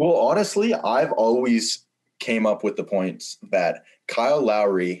 Well, honestly, I've always came up with the points that Kyle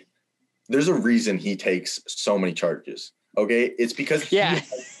Lowry, there's a reason he takes so many charges. Okay, it's because he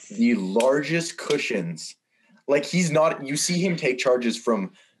has the largest cushions. Like he's not. You see him take charges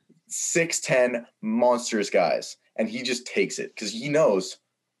from 6'10" monstrous guys, and he just takes it because he knows.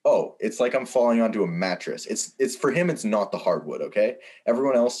 Oh, it's like I'm falling onto a mattress. It's for him. It's not the hardwood. Okay,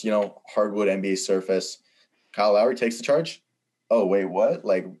 everyone else, hardwood NBA surface. Kyle Lowry takes the charge. Oh wait, what?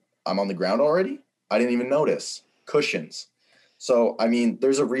 Like I'm on the ground already? I didn't even notice. Cushions. So, I mean,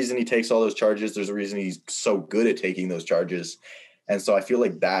 there's a reason he takes all those charges. There's a reason he's so good at taking those charges. And so I feel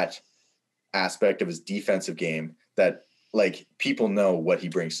like that aspect of his defensive game that, like, people know what he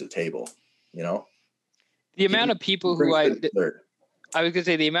brings to the table, The amount of people who I was going to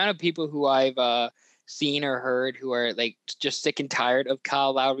say, the amount of people who I've seen or heard who are, like, just sick and tired of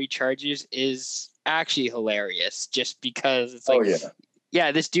Kyle Lowry charges is actually hilarious just because it's like,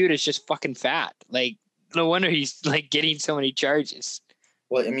 yeah, this dude is just fucking fat. Like, no wonder he's like getting so many charges.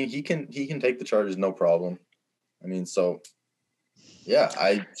 Well, I mean, he can take the charges, no problem. I mean, so yeah,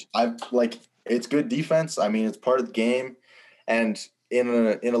 I like it's good defense. I mean, it's part of the game, and in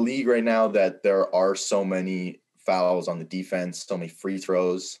a league right now that there are so many fouls on the defense, so many free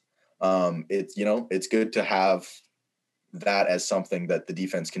throws. It's good to have that as something that the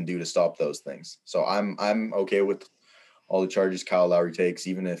defense can do to stop those things. So I'm okay with all the charges Kyle Lowry takes,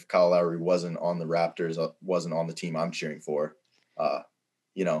 even if Kyle Lowry wasn't on the Raptors, wasn't on the team I'm cheering for,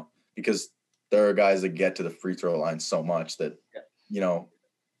 because there are guys that get to the free throw line so much that, you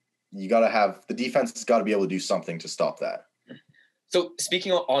got to have – the defense has got to be able to do something to stop that. So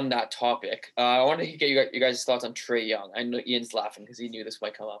speaking on that topic, I want to get your guys' thoughts on Trae Young. I know Ian's laughing because he knew this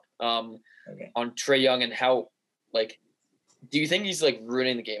might come up. On Trae Young and how, like, do you think he's, like,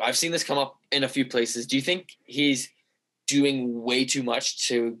 ruining the game? I've seen this come up in a few places. Do you think he's – doing way too much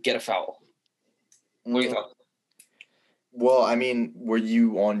to get a foul? What do you thought? Well, I mean, were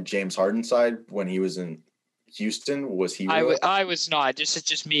you on James Harden's side when he was in Houston? Was he? I was not. It's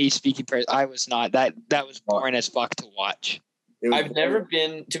just me speaking. I was not. That was boring as fuck to watch. I've never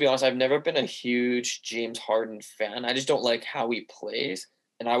been a huge James Harden fan. I just don't like how he plays.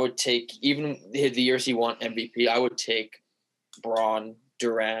 And I would take, even the years he won MVP, I would take Braun,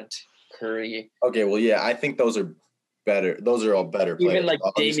 Durant, Curry. Okay, well, yeah, I think those are better. Those are all better players. Even like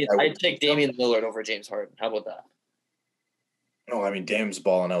Damian, I'd take Damian Lillard over James Harden. How about that? No, I mean Dame's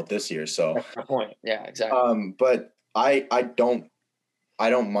balling out this year, so that's my point. Yeah, exactly. But I don't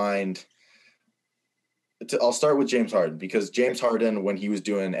mind. I'll start with James Harden because James Harden, when he was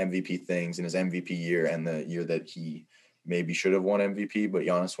doing MVP things in his MVP year and the year that he maybe should have won MVP, but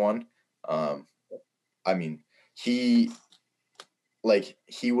Giannis won. I mean, he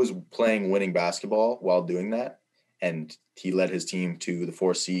was playing winning basketball while doing that. And he led his team to the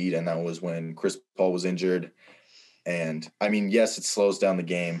 4th seed, and that was when Chris Paul was injured. And, I mean, yes, it slows down the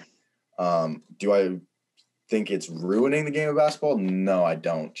game. Do I think it's ruining the game of basketball? No, I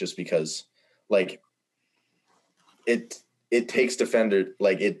don't, just because, like, it takes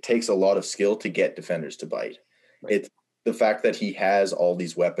it takes a lot of skill to get defenders to bite. Right. It's the fact that he has all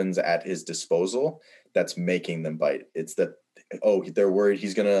these weapons at his disposal that's making them bite. It's that, they're worried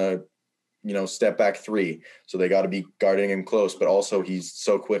he's going to, step back 3. So they got to be guarding him close, but also he's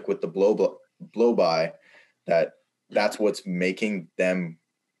so quick with the blow by that's what's making them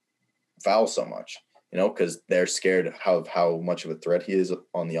foul so much, because they're scared of how much of a threat he is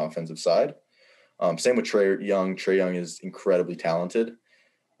on the offensive side. Same with Trae Young. Trae Young is incredibly talented.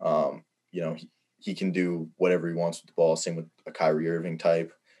 He can do whatever he wants with the ball. Same with a Kyrie Irving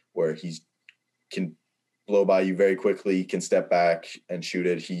type, where he can blow by you very quickly. He can step back and shoot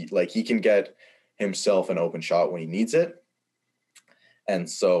it. He can get himself an open shot when he needs it. And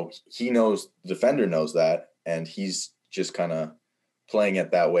so the defender knows that, and he's just kind of playing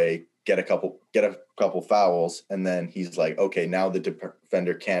it that way, get a couple fouls, and then he's like, okay, now the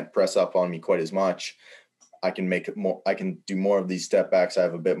defender can't press up on me quite as much. I can make it more. I can do more of these step backs. I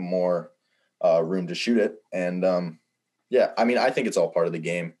have a bit more room to shoot it. And I mean, I think it's all part of the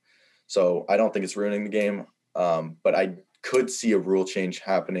game. So I don't think it's ruining the game. But I could see a rule change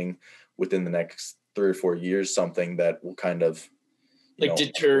happening within the next 3 or 4 years, something that will kind of, like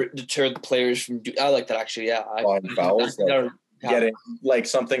deter the players from I like that actually. Yeah, on fouls, getting like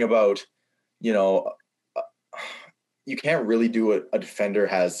something about, you can't really do it. A defender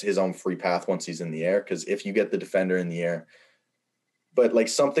has his own free path once he's in the air, because if you get the defender in the air, but like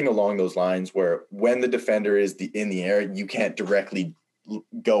something along those lines where when the defender is in the air, you can't directly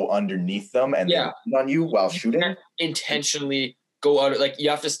go underneath them and they land on you while shooting. Can't intentionally go out, like you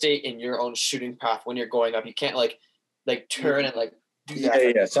have to stay in your own shooting path when you're going up. You can't like turn and like do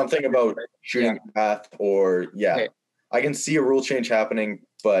that. Yeah, something about shooting path or Okay. I can see a rule change happening,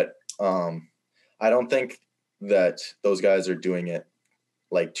 but I don't think that those guys are doing it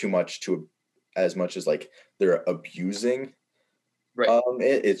like too much as much as like they're abusing. Right.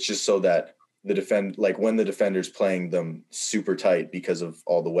 It's just so that when the defender's playing them super tight because of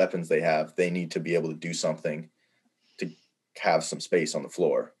all the weapons they have, they need to be able to do something to have some space on the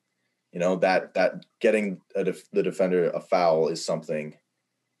floor. That getting the defender a foul is something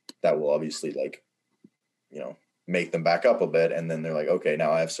that will obviously make them back up a bit. And then they're like, okay,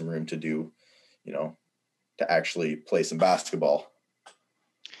 now I have some room to do, to actually play some basketball.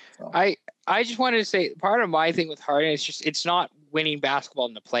 So. I just wanted to say part of my thing with Harden is just it's not winning basketball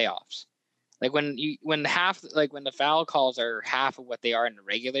in the playoffs. Like when the foul calls are half of what they are in the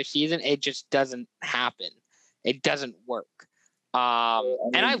regular season, it just doesn't happen. It doesn't work. And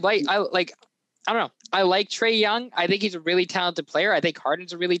I don't know. I like Trae Young. I think he's a really talented player. I think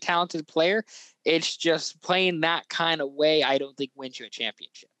Harden's a really talented player. It's just playing that kind of way, I don't think wins you a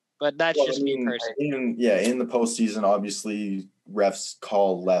championship. But that's me personally. In the postseason, obviously refs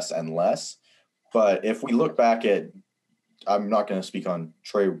call less and less. But if we look back at, I'm not going to speak on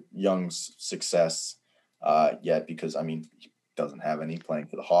Trae Young's success yet because, he doesn't have any playing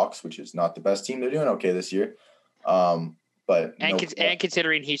for the Hawks, which is not the best team. They're doing okay this year. But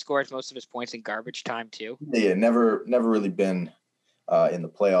considering he scores most of his points in garbage time too. Yeah, never really been in the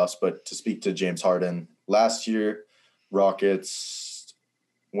playoffs. But to speak to James Harden, last year, Rockets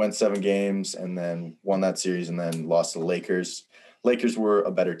went 7 games and then won that series and then lost to the Lakers. Lakers were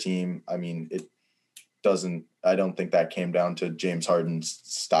a better team. I don't think that came down to James Harden's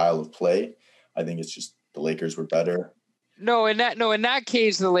style of play. I think it's just the Lakers were better. No, in that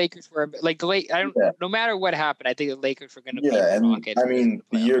case, the Lakers were like no matter what happened, I think the Lakers were going to beat the Rockets.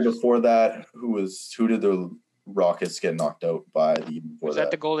 The year before that, who did the Rockets get knocked out by the year before was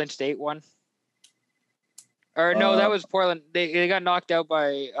that the Golden State one? Or no, that was Portland. They got knocked out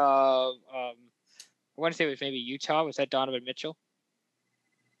by I want to say it was maybe Utah. Was that Donovan Mitchell?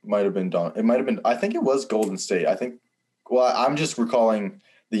 Might have been It might have been. I think it was Golden State. I think. Well, I'm just recalling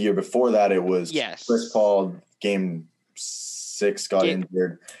the year before that. It was Chris Paul game 6 got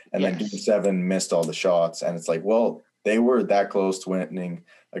injured, and then game 7 missed all the shots. And it's like, well, they were that close to winning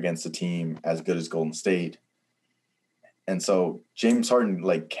against a team as good as Golden State. And so James Harden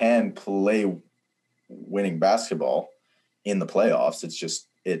can play winning basketball in the playoffs. It's just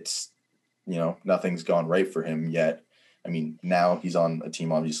nothing's gone right for him yet. Now he's on a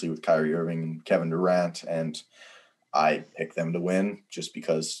team obviously with Kyrie Irving and Kevin Durant, and I pick them to win just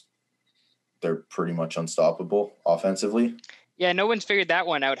because they're pretty much unstoppable offensively. Yeah, no one's figured that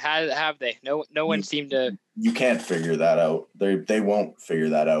one out. Have they? No one seemed to. You can't figure that out. They won't figure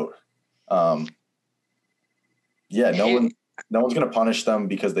that out. No one's going to punish them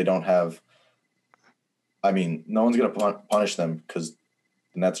because they don't have. No one's going to punish them because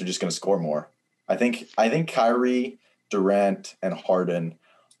the Nets are just going to score more. I think Kyrie, Durant, and Harden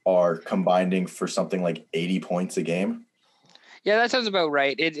are combining for something like 80 points a game. Yeah, that sounds about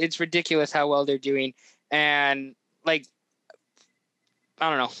right. It's ridiculous how well they're doing, and I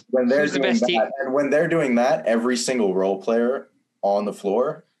don't know. When they're doing that, every single role player on the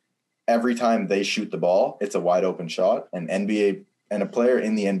floor, every time they shoot the ball, it's a wide open shot. And a player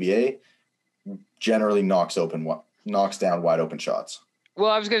in the NBA generally knocks down wide open shots.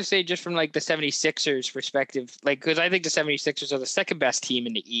 Well, I was going to say just from the 76ers perspective, because I think the 76ers are the second best team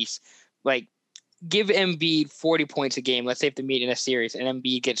in the East. Give Embiid 40 points a game. Let's say if they meet in a series and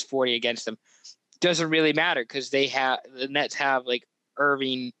Embiid gets 40 against them, doesn't really matter because the Nets have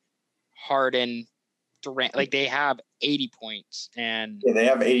Irving, Harden, Durant. They have 80 points, and they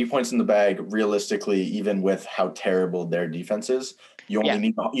have 80 points in the bag. Realistically, even with how terrible their defense is, you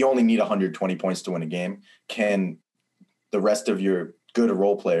only need 120 points to win a game. Can the rest of your good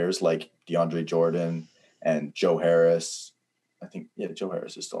role players like DeAndre Jordan and Joe Harris? I think Joe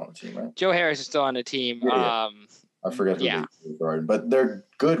Harris is still on the team, right? Joe Harris is still on the team. Yeah. I forget who they are, but they're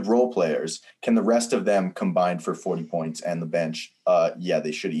good role players. Can the rest of them combine for 40 points and the bench?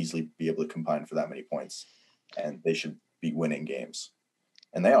 They should easily be able to combine for that many points, and they should be winning games.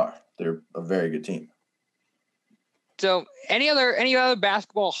 And they are. They're a very good team. So any other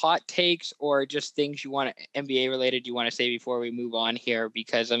basketball hot takes or just things you want NBA related you want to say before we move on here?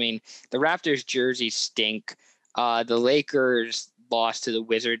 Because I mean, the Raptors jerseys stink. The Lakers lost to the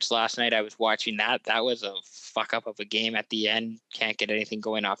Wizards last night. I was watching that. That was a fuck up of a game at the end. Can't get anything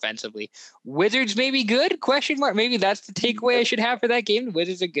going offensively. Wizards may be good? Question mark. Maybe that's the takeaway I should have for that game. The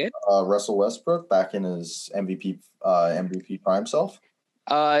Wizards are good. Russell Westbrook back in his MVP prime self.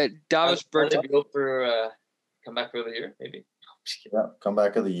 Davis Bertans. Go for comeback of the year, maybe. Yeah,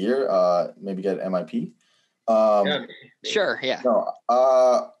 comeback of the year. Maybe get MIP. Yeah, maybe. Sure. Yeah. No.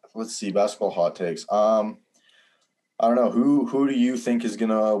 Let's see. Basketball hot takes. I don't know who do you think is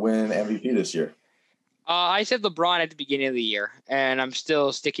gonna win MVP this year? I said LeBron at the beginning of the year, and I'm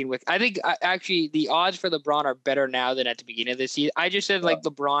still sticking with. I think actually the odds for LeBron are better now than at the beginning of the season. I just said like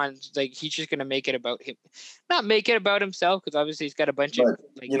LeBron, like he's just gonna make it about him, not make it about himself because obviously he's got a bunch of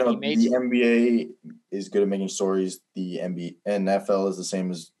like teammates. The NBA is good at making stories. The NFL is the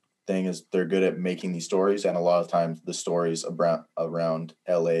same thing as they're good at making these stories, and a lot of times the stories around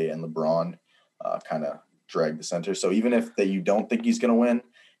LA and LeBron kind of drag the center. So even if you don't think he's gonna win,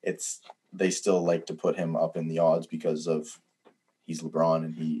 they still like to put him up in the odds because of he's LeBron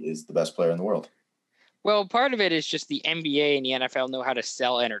and he is the best player in the world. Well, part of it is just the NBA and the NFL know how to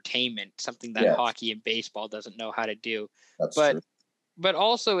sell entertainment, something that hockey and baseball doesn't know how to do. That's true. But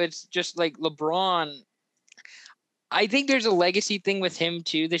also it's just like LeBron. I think there's a legacy thing with him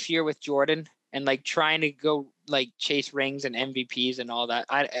too this year with Jordan and like trying to go like chase rings and MVPs and all that.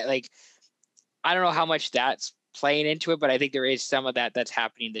 I don't know how much that's playing into it, but I think there is some of that's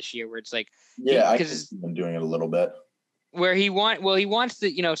happening this year where it's like, I can see him doing it a little bit. Where he wants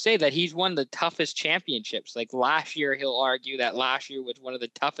to, say that he's won the toughest championships. Like last year, he'll argue that last year was one of the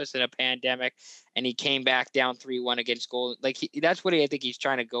toughest in a pandemic, and he came back down 3-1 against Golden. Like that's what I think he's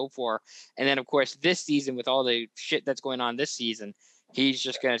trying to go for. And then of course this season with all the shit that's going on this season, he's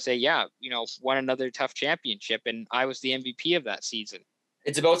just gonna say, won another tough championship, and I was the MVP of that season.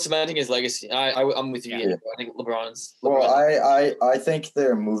 It's about cementing his legacy. I'm with you. Yeah. I think LeBron's. Well, I think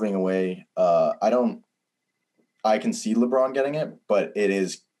they're moving away. I can see LeBron getting it, but it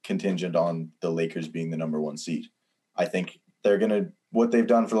is contingent on the Lakers being the number one seed. I think they're gonna what they've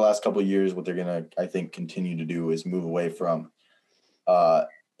done for the last couple of years. What they're gonna, I think, continue to do is move away from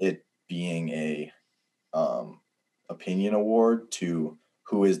it being a opinion award to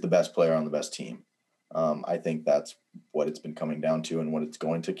who is the best player on the best team. I think that's what it's been coming down to and what it's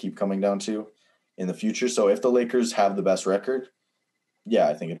going to keep coming down to in the future. So if the Lakers have the best record,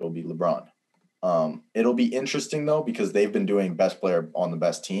 I think it will be LeBron. It'll be interesting though, because they've been doing best player on the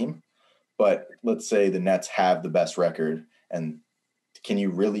best team, but let's say the Nets have the best record, and can you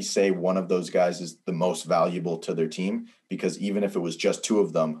really say one of those guys is the most valuable to their team? Because even if it was just two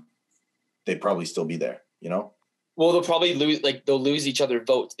of them, they'd probably still be there, Well, they'll probably lose. Like they'll lose each other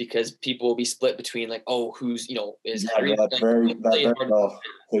votes because people will be split between like, who's is Harry. That very well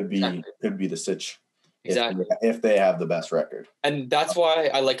could be the sitch. Exactly. If they have the best record. And that's why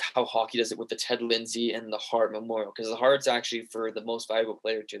I like how hockey does it with the Ted Lindsay and the Hart Memorial, because the Hart's actually for the most valuable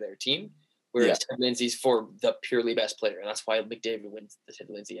player to their team, whereas Ted Lindsay's for the purely best player, and that's why McDavid wins the Ted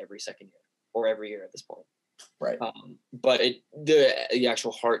Lindsay every second year or every year at this point. Right. But the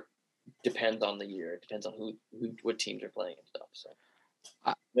actual Hart depends on the year. It depends on what teams are playing and stuff. So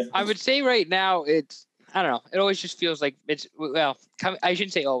I would say right now I don't know. It always just feels like I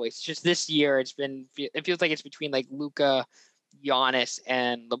shouldn't say always. It's just this year it feels like it's between like Luka, Giannis,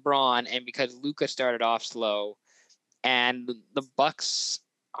 and LeBron. And because Luka started off slow, and the Bucks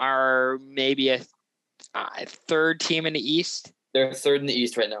are maybe a third team in the East. They're third in the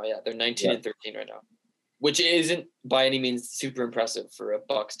East right now. Yeah, they're 19 and 13 right now, which isn't by any means super impressive for a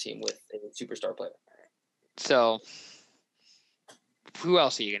Bucks team with a superstar player. So, who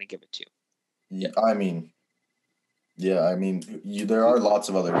else are you going to give it to? There are lots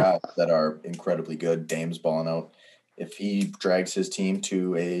of other guys that are incredibly good. Dame's balling out. If he drags his team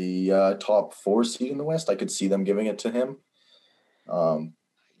to a top 4 seed in the West, I could see them giving it to him.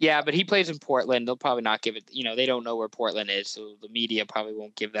 But he plays in Portland. They'll probably not give it. They don't know where Portland is, so the media probably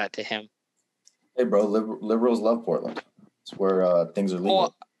won't give that to him. Hey, bro, liberals love Portland. It's where things are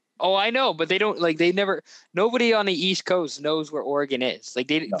legal. Oh, I know, but they don't nobody on the East Coast knows where Oregon is. Like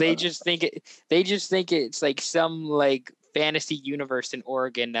they just think it's like some like fantasy universe in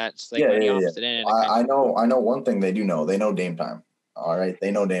Oregon that's like the opposite end. I know one thing they do know. They know Dame Time. All right, they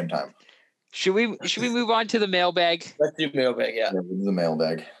know Dame Time. Should we move on to the mailbag? Let's do mailbag, yeah. The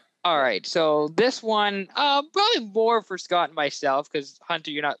mailbag. All right, so this one probably more for Scott and myself because Hunter,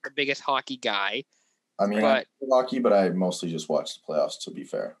 you're not the biggest hockey guy. I mean, I play hockey, but I mostly just watch the playoffs. To be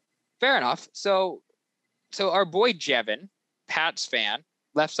fair. Fair enough. So So our boy Jevin, Pats fan,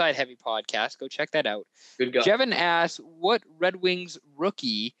 Left Side Heavy podcast, go check that out. Good guy. Jevin asks, what Red Wings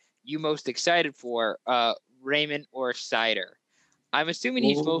rookie you most excited for, Raymond or Sider? I'm assuming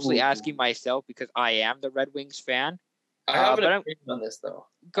he's mostly asking myself because I am the Red Wings fan. I have an but opinion on this, though.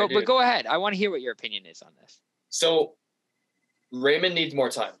 Go ahead. I want to hear what your opinion is on this. So Raymond needs more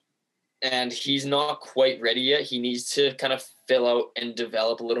time, and he's not quite ready yet. He needs to kind of fill out and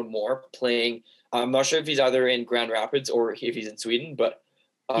develop a little more playing. I'm not sure if he's either in Grand Rapids or if he's in Sweden, but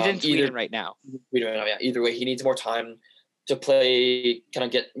he's in Sweden right now. Yeah. Either way, he needs more time to play, kind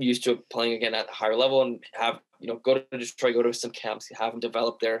of get used to playing again at a higher level, and have, go to Detroit, go to some camps, have him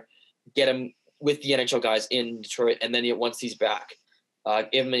develop there, get him with the NHL guys in Detroit, and then once he's back,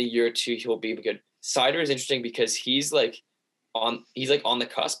 give him a year or two, he'll be good. Sider is interesting because he's on the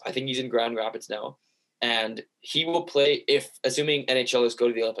cusp. I think he's in Grand Rapids now, and he will play, if assuming NHLers go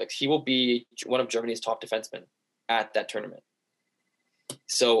to the Olympics, he will be one of Germany's top defensemen at that tournament.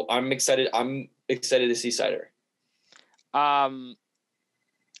 So I'm excited. I'm excited to see Sider. I'm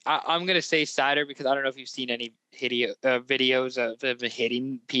going to say Sider because I don't know if you've seen any videos of him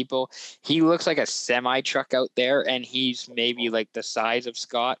hitting people. He looks like a semi truck out there, and he's maybe like the size of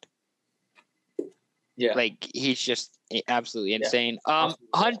Scott. Yeah. Like, he's just absolutely insane.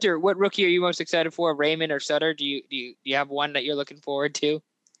 Hunter, what rookie are you most excited for, Raymond or Sutter? Do you have one that you're looking forward to?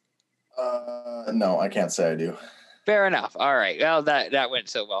 No, I can't say I do. Fair enough. All right. Well, that went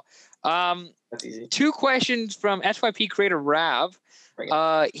so well. That's easy. 2 questions from SYP creator Rav.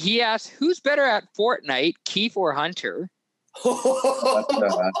 He asked, who's better at Fortnite, Keith or Hunter?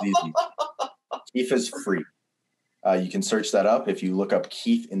 That's easy. Keith is free. You can search that up if you look up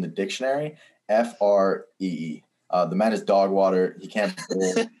Keith in the dictionary. Free. The man is dog water. He can't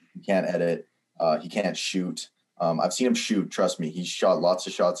pull, he can't edit, he can't shoot. I've seen him shoot. Trust me, he's shot lots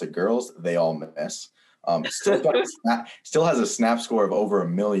of shots at girls. They all miss. Still has a snap score of over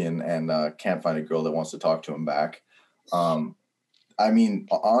 1 million, and can't find a girl that wants to talk to him back. I mean,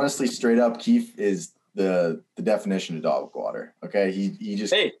 honestly, straight up, Keith is the definition of dog water. Okay, he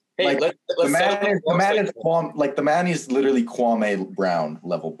just the man is literally Kwame Brown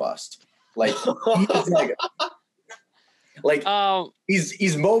level bust. Like,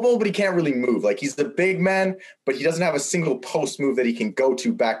 he's mobile, but he can't really move. Like, he's the big man, but he doesn't have a single post move that he can go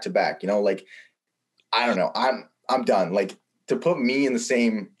to back to back. Like, I don't know. I'm done. Like, to put me in the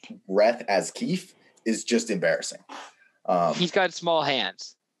same breath as Keith is just embarrassing. He's got small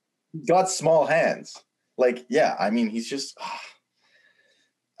hands. Like, yeah, I mean, he's just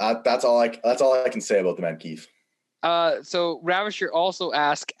that's all I can say about the man Keith. So Ravisher also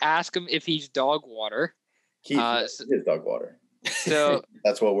ask him if he's dog water. Keith is dog water. So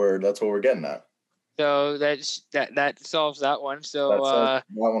that's what we're getting at. So that solves that one. So that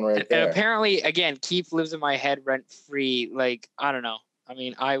one right there. And apparently, again, Keith lives in my head rent free. Like, I don't know. I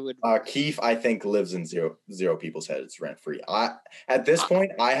mean, I would. Keith, I think, lives in zero people's heads rent free. At this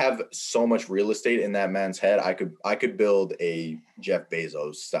point, I have so much real estate in that man's head. I could build a Jeff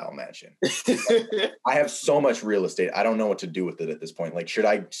Bezos style mansion. I have so much real estate. I don't know what to do with it at this point. Like, should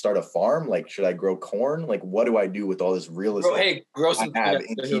I start a farm? Like, should I grow corn? Like, what do I do with all this real estate? Grow some peanuts.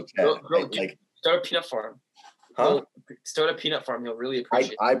 Start a peanut farm. Huh? Start a peanut farm. You'll really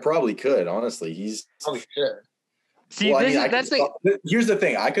appreciate it. I probably could, honestly. He's probably should. See, here's the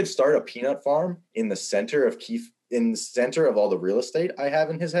thing. I could start a peanut farm in the center of Keith, in the center of all the real estate I have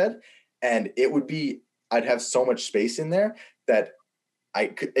in his head, and I'd have so much space in there that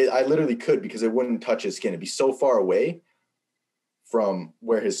I literally could, because it wouldn't touch his skin. It'd be so far away from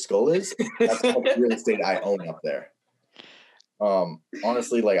where his skull is. That's how much real estate I own up there.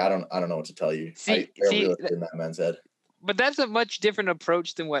 Honestly, like, I don't know what to tell you. I real estate in that man's head. But that's a much different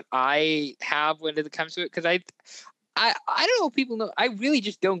approach than what I have when it comes to it, because I don't know if people know, I really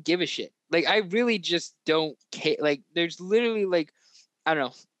just don't give a shit. Like, I really just don't care. Like, there's literally, like, I don't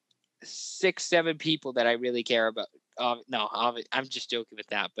know, 6-7 people that I really care about. No, I'm just joking with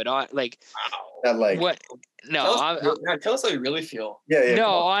that. But that, like, what? No, tell us how you really feel. Yeah. No,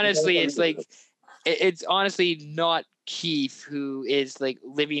 honestly, it's like, it's honestly not Keith who is like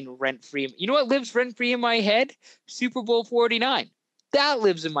living rent free. You know what lives rent free in my head? Super Bowl 49. That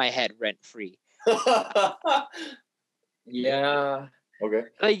lives in my head rent free. Yeah. Okay.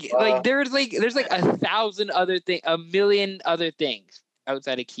 Like there's 1,000 other things, 1 million other things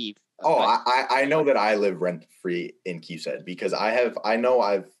outside of Keith. I know that I live rent free in Keith's head, because I've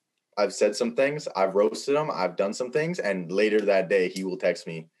said some things, I've roasted him, I've done some things, and later that day he will text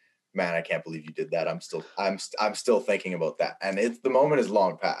me, "Man, I can't believe you did that. I'm still thinking about that." And the moment is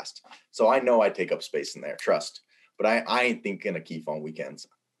long past. So I know I take up space in there. Trust. But I ain't thinking of Keith on weekends.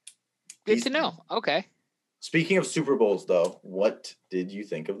 Good to know. Okay. Speaking of Super Bowls, though, what did you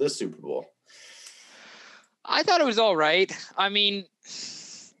think of this Super Bowl? I thought it was all right. I mean,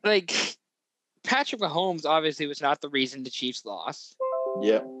 like, Patrick Mahomes obviously was not the reason the Chiefs lost.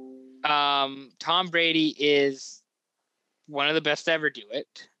 Yeah. Tom Brady is one of the best to ever do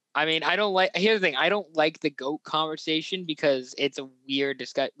it. I mean, here's the thing. I don't like the GOAT conversation because it's a weird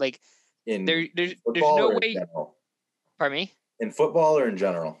discussion. Like, there's no way. General? Pardon me? In football or in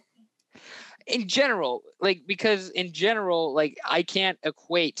general? In general, like, because in general, like, I can't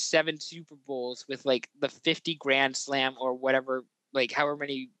equate 7 Super Bowls with like the 50 Grand Slam or whatever, like however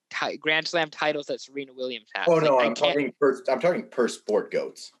many Grand Slam titles that Serena Williams has. Oh like, no, I'm talking per sport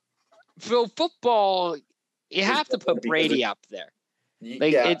GOATs. For football, you have to put Brady up there.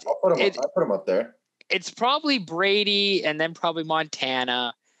 Like, yeah, I'll put him up there. It's probably Brady and then probably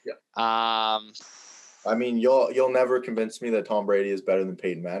Montana. Yeah. I mean, you'll never convince me that Tom Brady is better than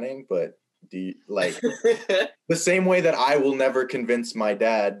Peyton Manning, but do you, like the same way that I will never convince my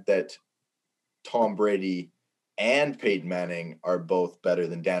dad that Tom Brady and Peyton Manning are both better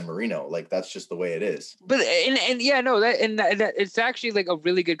than Dan Marino. Like, that's just the way it is. But that it's actually like a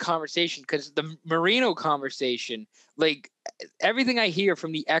really good conversation, because the Marino conversation, like, everything I hear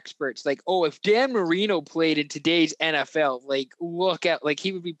from the experts, like, oh, if Dan Marino played in today's NFL, like, look at, like,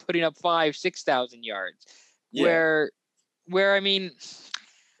 he would be putting up 5,000-6,000 yards. Yeah. Where I mean,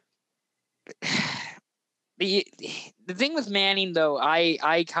 the thing with Manning, though,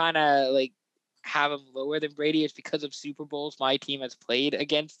 I kind of like have him lower than Brady is because of Super Bowls my team has played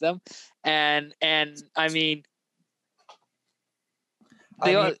against them, and I mean,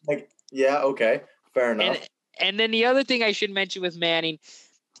 yeah, okay, fair enough. And then the other thing I should mention with Manning,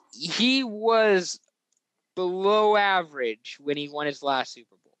 he was below average when he won his last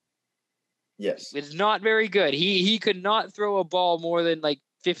Super Bowl. Yes, it's not very good. He could not throw a ball more than like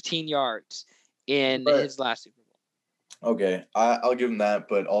 15 yards in his last Super Bowl. Okay, I'll give him that,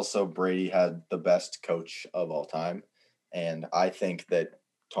 but also Brady had the best coach of all time, and I think that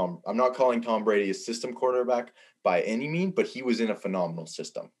I'm not calling Tom Brady a system quarterback by any means, but he was in a phenomenal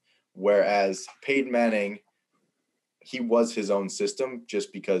system, whereas Peyton Manning, he was his own system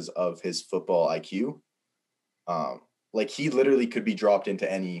just because of his football IQ. Like, he literally could be dropped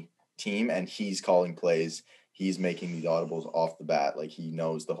into any team, and he's calling plays. He's making these audibles off the bat. Like, he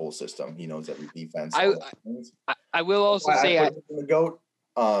knows the whole system. He knows every defense. I will also say I put him in the GOAT.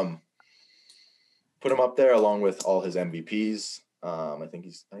 Put him up there along with all his MVPs. I think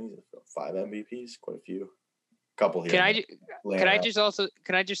he's 5 MVPs, quite a few. Couple here. Can I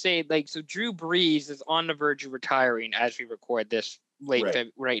just say, like, so Drew Brees is on the verge of retiring as we record this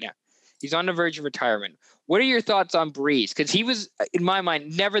right now. He's on the verge of retirement. What are your thoughts on Brees? Because he was, in my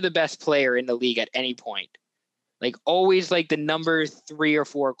mind, never the best player in the league at any point. Like, always like the number 3 or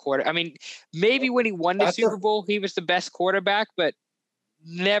 4 quarter. I mean, maybe when he won the Super Bowl, he was the best quarterback, but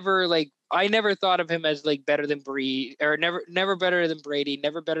never, like, I never thought of him as like better than Brees, or never better than Brady,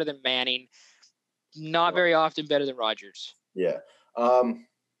 never better than Manning, not very often better than Rodgers. Yeah. I've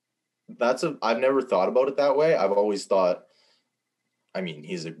never thought about it that way. I've always thought, I mean,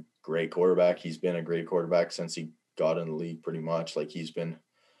 he's a great quarterback. He's been a great quarterback since he got in the league, pretty much. Like, he's been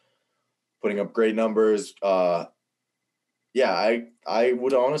putting up great numbers. Yeah, I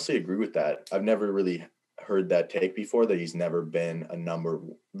would honestly agree with that. I've never really heard that take before, that he's never been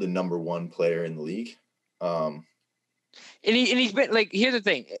the number 1 player in the league. And he's been, like, here's the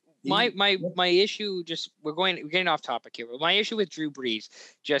thing. My issue, just we're getting off topic here, but my issue with Drew Brees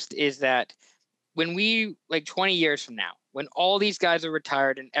just is that when we, like, 20 years from now, when all these guys are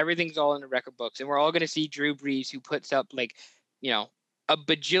retired and everything's all in the record books, and we're all going to see Drew Brees, who puts up, like, you know, a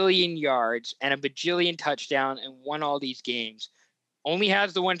bajillion yards and a bajillion touchdown and won all these games, only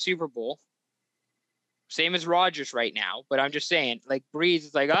has the 1 Super Bowl, same as Rodgers right now. But I'm just saying, like, Brees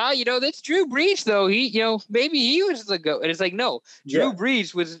is like, that's Drew Brees, though. He, maybe he was the GOAT. And it's like, no, Drew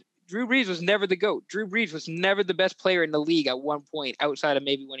Brees was never the GOAT. Drew Brees was never the best player in the league at one point, outside of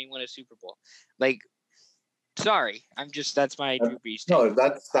maybe when he won a Super Bowl. Like, sorry, that's my Drew Brees take. No,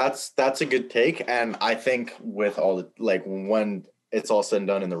 that's a good take. And I think with all the, like, when it's all said and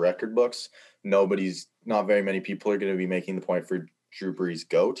done in the record books, not very many people are going to be making the point for Drew Brees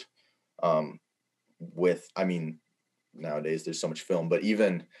GOAT. I mean, nowadays there's so much film, but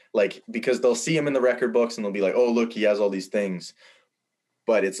even, like, because they'll see him in the record books and they'll be like, oh, look, he has all these things,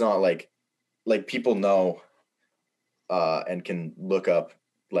 but it's not like people know and can look up,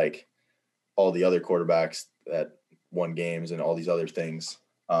 like, all the other quarterbacks that won games and all these other things.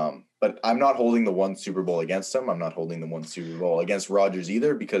 But I'm not holding the 1 Super Bowl against him. I'm not holding the 1 Super Bowl against Rodgers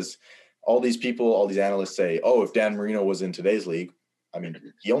either, because all these analysts say, oh, if Dan Marino was in today's league, I mean,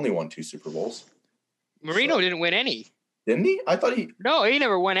 he only won 2 Super Bowls. Marino didn't win any. Didn't he? I thought he. No, he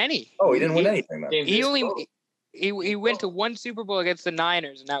never won any. Oh, he didn't win anything then. He only he went to one Super Bowl against the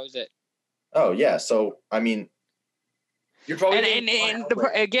Niners, and that was it. Oh yeah. So I mean, You're probably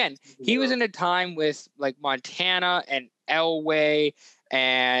again, he was in a time with like Montana and Elway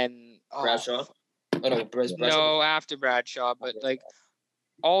and Bradshaw. Oh no, Bradshaw. No, after Bradshaw, but like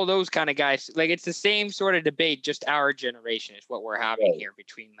all those kind of guys. Like it's the same sort of debate, just our generation is what we're having here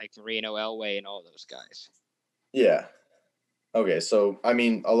between like Marino, Elway, and all those guys. Yeah. Okay, so I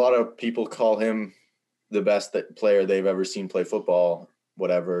mean, a lot of people call him the best player they've ever seen play football.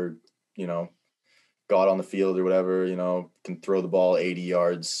 Whatever, got on the field or whatever, can throw the ball 80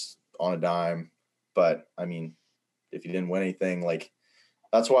 yards on a dime. But I mean, if he didn't win anything, like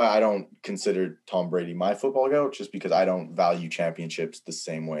that's why I don't consider Tom Brady my football GOAT, just because I don't value championships the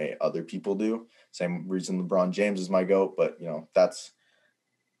same way other people do. Same reason LeBron James is my GOAT, but that's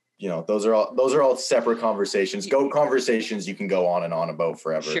those are all separate conversations. GOAT conversations you can go on and on about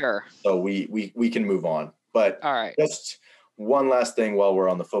forever. Sure. So we can move on. But all right. Just one last thing while we're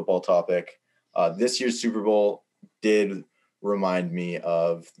on the football topic. This year's Super Bowl did remind me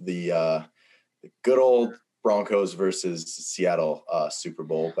of the good old Broncos versus Seattle Super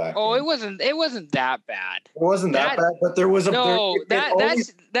Bowl back. Oh, it wasn't that bad. It wasn't that bad, but there was a that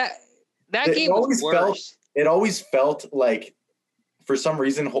game was worse. It always felt like, for some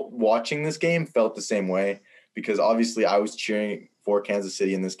reason, watching this game felt the same way, because obviously I was cheering for Kansas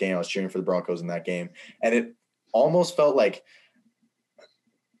City in this game. I was cheering for the Broncos in that game, and it almost felt like,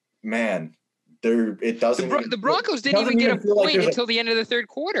 man, the Broncos didn't even get a point until the end of the third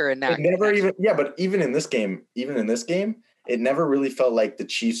quarter, and but even in this game, it never really felt like the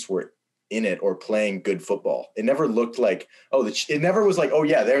Chiefs were in it or playing good football. It never looked like, it never was like, oh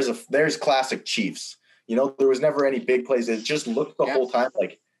yeah, there's classic Chiefs. There was never any big plays. It just looked the whole time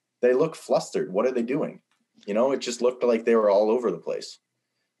like they looked flustered. What are they doing? It just looked like they were all over the place.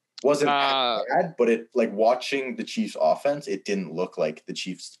 Wasn't bad, but it, like, watching the Chiefs offense, it didn't look like the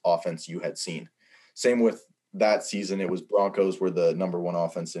Chiefs offense you had seen. Same with that season. It was Broncos were the number one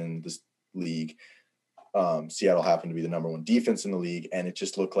offense in this league. Seattle happened to be the number one defense in the league. And it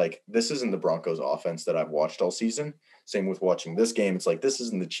just looked like this isn't the Broncos offense that I've watched all season. Same with watching this game. It's like, this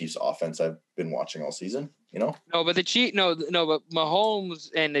isn't the Chiefs offense I've been watching all season, No, but but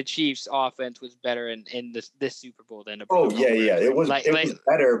Mahomes and the Chiefs offense was better in this Super Bowl than the Broncos. Oh yeah. It was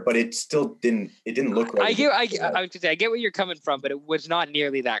better, but it still didn't look right. I was gonna say, I get where you're coming from, but it was not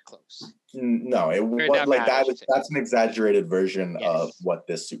nearly that close. No, it was like that. That's an exaggerated version of what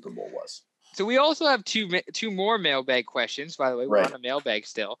this Super Bowl was. So we also have two more mailbag questions. By the way, we're on a mailbag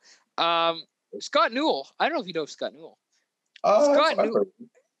still. Scott Newell. I don't know if you know Scott Newell.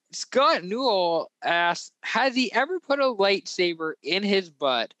 Scott Newell asks, has he ever put a lightsaber in his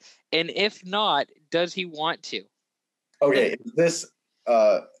butt? And if not, does he want to? Okay, this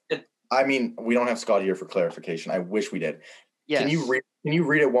I mean, we don't have Scott here for clarification. I wish we did. Yes. Can you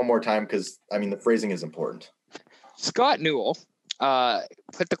read it one more time? Because I mean, the phrasing is important. Scott Newell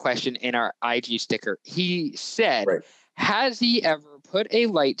put the question in our IG sticker. He said, has he ever put a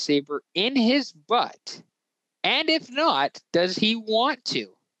lightsaber in his butt? And if not, does he want to?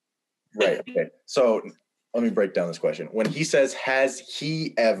 Right. Okay. So let me break down this question. When he says, has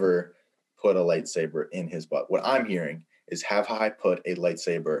he ever put a lightsaber in his butt? What I'm hearing is, have I put a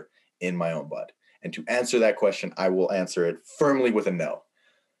lightsaber in my own butt? And to answer that question, I will answer it firmly with a no.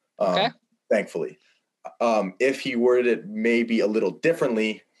 Okay. Thankfully. If he worded it maybe a little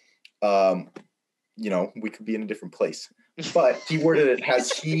differently, we could be in a different place. But he worded it,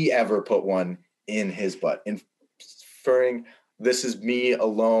 has he ever put one in his butt? Inferring, this is me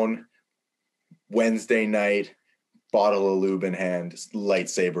alone, Wednesday night, bottle of lube in hand,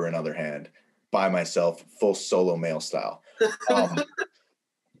 lightsaber in other hand, by myself, full solo male style.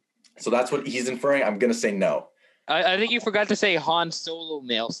 So that's what he's inferring. I'm going to say no. I think you forgot to say Han Solo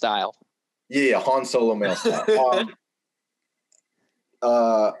male style. Yeah, Han Solo male style.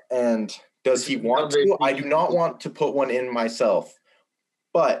 And does he want to? I do not want to put one in myself.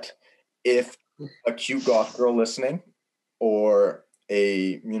 But if a cute goth girl listening, or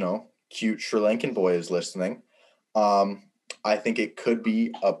a, cute Sri Lankan boy is listening, I think it could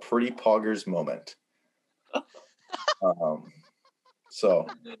be a pretty poggers moment. So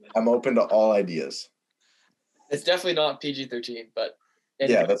I'm open to all ideas. It's definitely not PG-13, but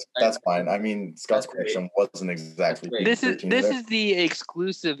yeah, that's fine. I mean, Scott's question wasn't exactly PG-13. This is the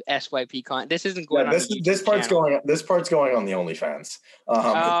exclusive SYP content. This isn't going on. This part's going on the OnlyFans.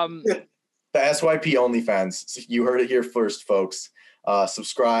 The SYP OnlyFans. You heard it here first, folks.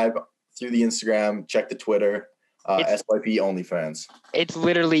 Subscribe through the Instagram. Check the Twitter. SYP OnlyFans. It's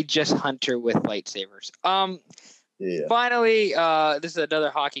literally just Hunter with lightsabers. Yeah. Finally, this is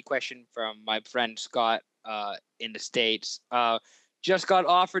another hockey question from my friend Scott in the States. Just got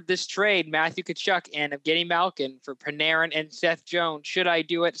offered this trade, Matthew Tkachuk and Evgeny Malkin for Panarin and Seth Jones. Should I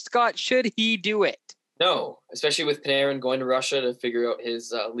do it? Scott, should he do it? No, especially with Panarin going to Russia to figure out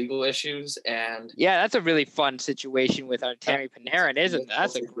his legal issues. And yeah, that's a really fun situation with Tammy Panarin, isn't that?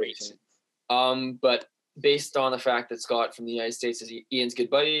 That's a great. But based on the fact that Scott from the United States is Ian's good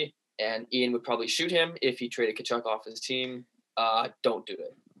buddy, and Ian would probably shoot him if he traded Tkachuk off his team, don't do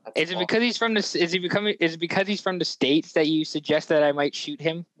it. Is it because he's from the? Is it because he's from the States that you suggest that I might shoot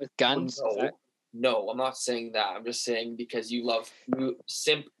him with guns? No, I'm not saying that. I'm just saying because you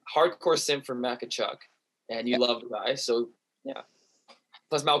hardcore simp for Matt Tkachuk, and you love the guy. So yeah.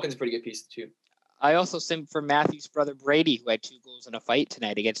 Plus Malkin's a pretty good piece too. I also simp for Matthew's brother Brady, who had 2 goals in a fight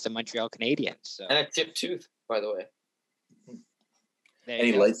tonight against the Montreal Canadiens. So. And a tipped tooth, by the way.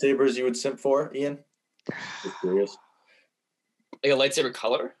 Any lightsabers you would simp for, Ian? Just curious. Like a lightsaber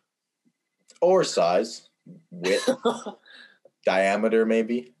color? Or size, width, diameter,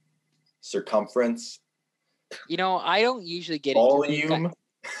 maybe, circumference. I don't usually get volume.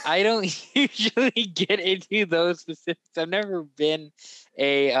 I don't usually get into those specifics. I've never been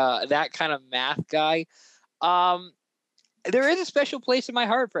a that kind of math guy. There is a special place in my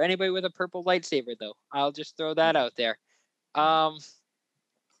heart for anybody with a purple lightsaber, though. I'll just throw that out there.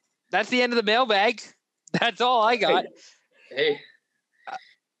 That's the end of the mailbag. That's all I got. Hey.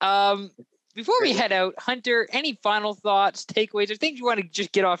 Before we head out, Hunter, any final thoughts, takeaways, or things you want to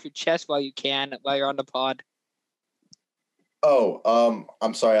just get off your chest while you're on the pod? Oh,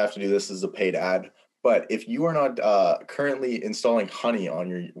 I'm sorry I have to do this as a paid ad, but if you are not currently installing Honey on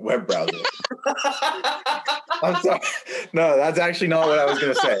your web browser, I'm sorry. No, that's actually not what I was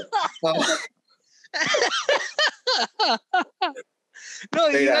going to say. No,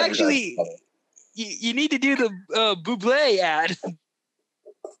 you actually, you need to do the Buble ad.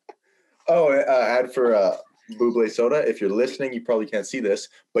 Oh, ad for Buble soda. If you're listening, you probably can't see this,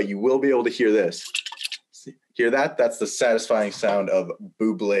 but you will be able to hear this. Hear that? That's the satisfying sound of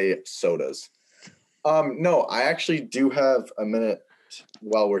Buble sodas. No, I actually do have a minute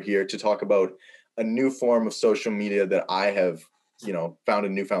while we're here to talk about a new form of social media that I have, found a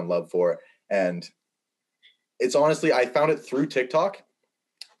newfound love for. And it's honestly, I found it through TikTok.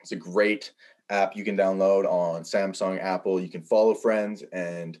 It's a great app you can download on Samsung, Apple. You can follow friends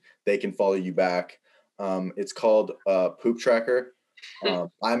and they can follow you back. It's called Poop Tracker.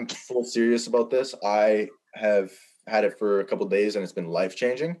 I'm full serious about this. I have had it for a couple of days and it's been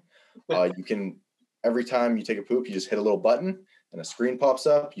life-changing. You can, every time you take a poop, you just hit a little button and a screen pops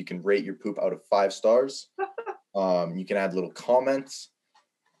up. You can rate your poop out of 5 stars. You can add little comments.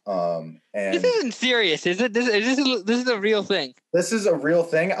 And this isn't serious, is it? This is a real thing. This is a real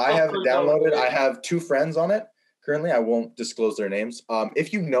thing. I have it downloaded. I have 2 friends on it currently. I won't disclose their names.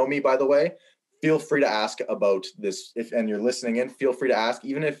 If you know me, by the way, feel free to ask about this. And you're listening in, feel free to ask.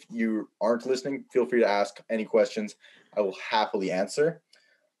 Even if you aren't listening, feel free to ask any questions. I will happily answer.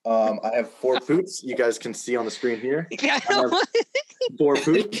 I have 4 poops. You guys can see on the screen here. I have 4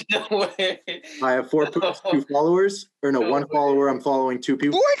 poops. No way. I have 4 poops, 2 followers. Or no, 1 follower. I'm following 2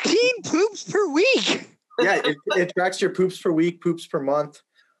 people. 14 poops per week. Yeah, it tracks your poops per week, poops per month.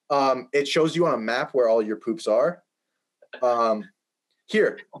 It shows you on a map where all your poops are.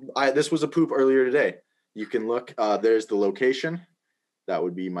 Here, this was a poop earlier today. You can look. There's the location. That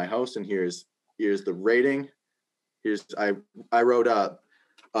would be my house, and here's the rating. I wrote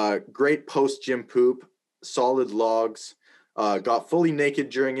great post gym poop, solid logs. Got fully naked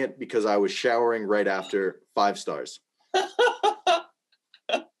during it because I was showering right after, 5 stars.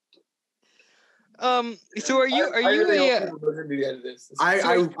 So are you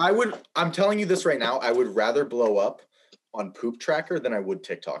I'm telling you this right now. I would rather blow up on Poop Tracker than I would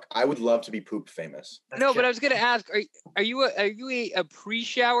TikTok. I would love to be poop famous. No, but I was gonna ask, are you a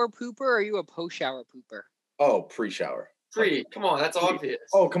pre-shower pooper or are you a post-shower pooper? Oh, pre-shower. Come on, that's obvious.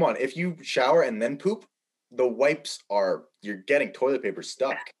 Oh, come on. If you shower and then poop, the wipes you're getting toilet paper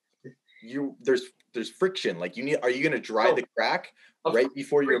stuck. There's friction. Like are you gonna dry the crack right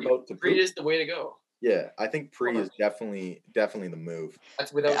before you're about to poop? Pre is the way to go. Yeah, I think pre is definitely the move.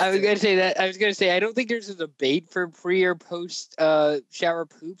 That's without. I was gonna say I don't think there's a debate for pre or post shower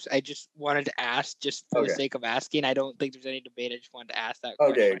poops. I just wanted to ask, just for the sake of asking. I don't think there's any debate. I just wanted to ask that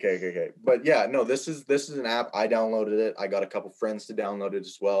question. Okay. But yeah, no, this is an app. I downloaded it. I got a couple friends to download it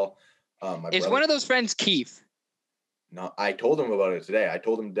as well. Is one of those friends Keith? No, I told him about it today. I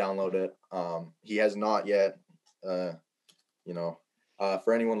told him to download it. He has not yet.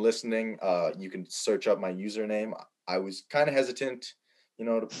 For anyone listening, you can search up my username. I was kind of hesitant,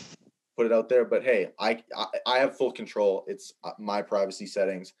 to put it out there, but hey, I have full control. It's my privacy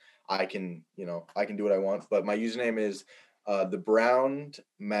settings. I can do what I want. But my username is the Brown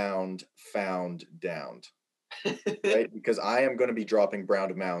Mound Found Downed, right? Because I am going to be dropping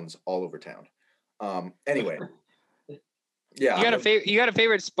brown mounds all over town. Anyway, yeah. You got a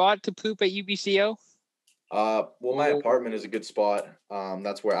favorite spot to poop at UBCO? Well, my apartment is a good spot.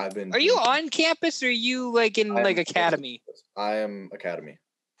 That's where I've been. Are you on campus or are you like in like academy? I am academy.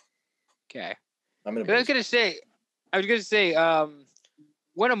 Okay. I'm in. I was gonna say,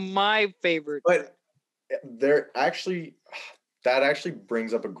 one of my favorite. But that actually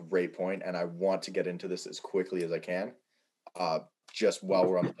brings up a great point, and I want to get into this as quickly as I can. Just while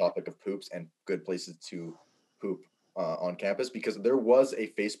we're on the topic of poops and good places to poop on campus, because there was a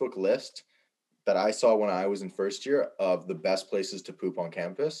Facebook list that I saw when I was in first year of the best places to poop on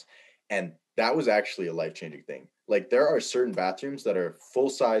campus. And that was actually a life-changing thing. Like there are certain bathrooms that are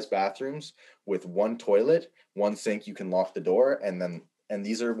full-size bathrooms with one toilet, one sink, you can lock the door. And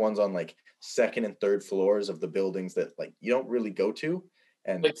these are ones on like second and third floors of the buildings that like you don't really go to.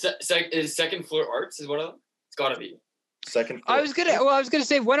 And like is second floor arts is one of them? It's gotta be. Second floor. I was gonna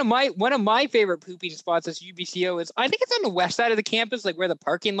say one of my favorite pooping spots at UBCO is I think it's on the west side of the campus, like where the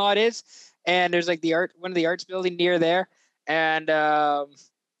parking lot is. And there's like one of the arts building near there, and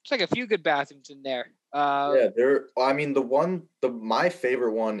it's like a few good bathrooms in there. Yeah, my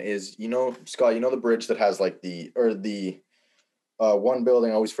favorite one is Scott, the bridge that has like the one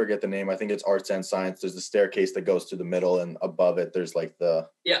building. I always forget the name. I think it's Arts and Science. There's the staircase that goes to the middle, and above it there's like the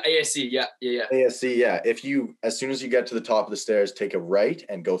ASC. Yeah. ASC. Yeah. If you as soon as you get to the top of the stairs, take a right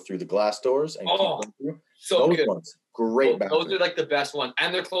and go through the glass doors and keep going through. So those good. Ones. Great bathrooms. Those are like the best ones.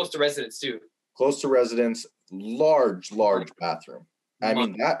 And they're close to residents too. Close to residents, large bathroom. I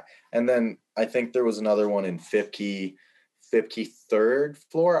mean that, and then I think there was another one in Fipke third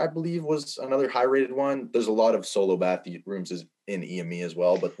floor, I believe, was another high rated one. There's a lot of solo bathrooms in EME as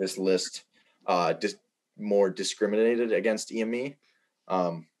well, but this list more discriminated against EME.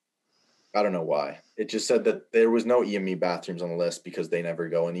 I don't know why. It just said that there was no EME bathrooms on the list because they never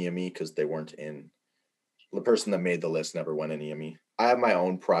go in EME because they weren't in. The person that made the list never went in EME. I have my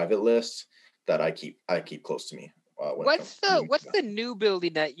own private list that I keep close to me. What's the new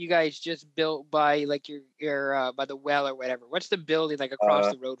building that you guys just built by like your by the well or whatever? What's the building like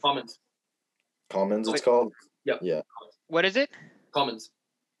across the road from Commons it's called? Yep. Yeah. What is it? Commons.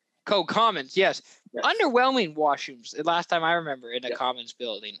 Commons, yes. Underwhelming washrooms. The last time I remember in a Commons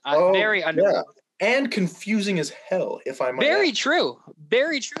building. Very underwhelming. Yeah. And confusing as hell, if I might Very add. true.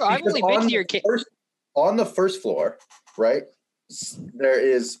 Very true. I've only been to your on the first floor, right? There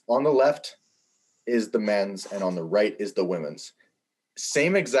is on the left is the men's and on the right is the women's.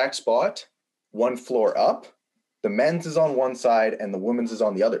 Same exact spot, one floor up. The men's is on one side and the women's is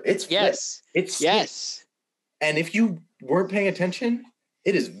on the other. It's yes. Flipped. It's yes. And if you weren't paying attention,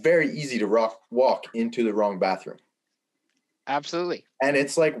 it is very easy to walk into the wrong bathroom. Absolutely. And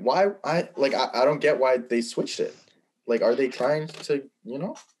it's like why I don't get why they switched it. Like, are they trying to,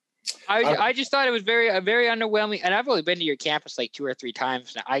 I just thought it was very underwhelming, and I've only been to your campus like 2 or 3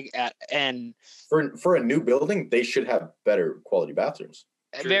 times now. And for a new building, they should have better quality bathrooms.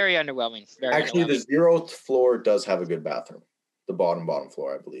 Very underwhelming. Actually, the 0th floor does have a good bathroom. The bottom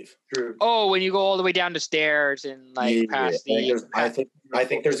floor, I believe. True. Oh, when you go all the way down the stairs and past the. I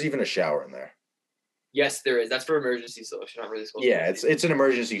think there's even a shower in there. Yes, there is. That's for emergencies, so it's not really supposed. Yeah, it's an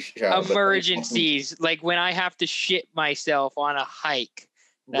emergency shower. Emergencies, like when I have to shit myself on a hike.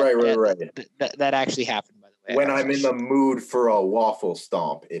 Right. That actually happened, by the way. When I'm in the mood for a waffle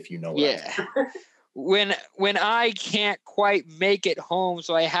stomp, if you know what. Yeah. when I can't quite make it home,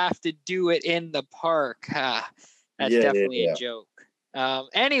 so I have to do it in the park. That's definitely a joke.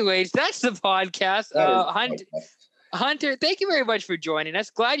 Anyways, that's the podcast. Hunter, thank you very much for joining us.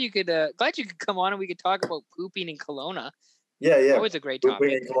 Glad you could come on and we could talk about pooping in Kelowna. Yeah. Always a great topic.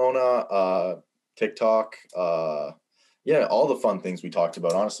 Pooping in Kelowna, TikTok, all the fun things we talked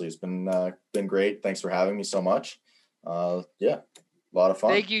about. Honestly, it's been great. Thanks for having me so much. A lot of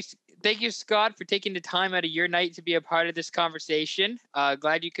fun. Thank you, Scott, for taking the time out of your night to be a part of this conversation.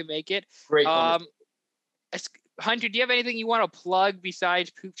 Glad you could make it. Great. Hunter, do you have anything you want to plug besides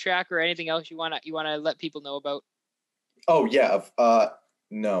Poop Track or anything else you want to let people know about? Oh yeah.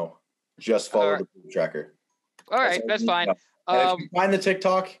 No, just follow the Poop Tracker. All right, that's fine. If you find the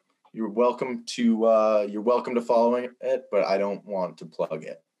TikTok, you're welcome to following it, but I don't want to plug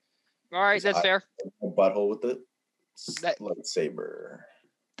it. All right, that's fair. Butthole with the lightsaber.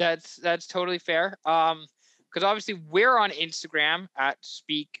 That's totally fair. because obviously we're on Instagram at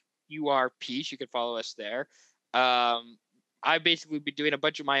SpeakURPeace. You can follow us there. I basically be doing a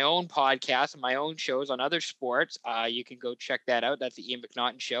bunch of my own podcasts and my own shows on other sports. You can go check that out. That's the Ian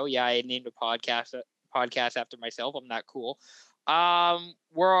McNaughton Show. Yeah, I named a podcast after myself. I'm that cool.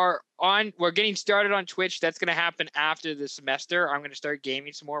 We're getting started on Twitch. That's going to happen after the semester. I'm going to start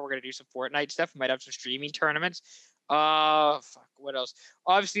gaming some more. We're going to do some Fortnite stuff. We might have some streaming tournaments. What else?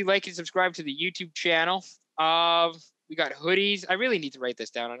 Obviously, like and subscribe to the YouTube channel. We got hoodies. I really need to write this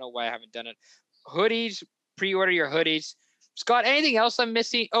down. I don't know why I haven't done it. Hoodies. Pre-order your hoodies. Scott, anything else I'm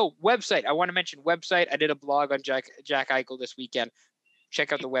missing? Oh, website. I want to mention website. I did a blog on Jack Eichel this weekend.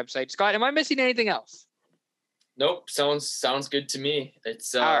 Check out the website. Scott, am I missing anything else? Nope. Sounds good to me.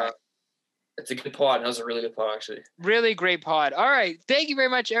 It's All right. It's a good pod. That was a really good pod, actually. Really great pod. All right. Thank you very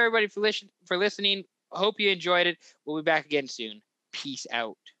much, everybody, for listening. Hope you enjoyed it. We'll be back again soon. Peace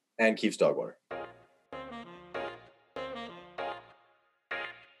out. And Keith's dog water.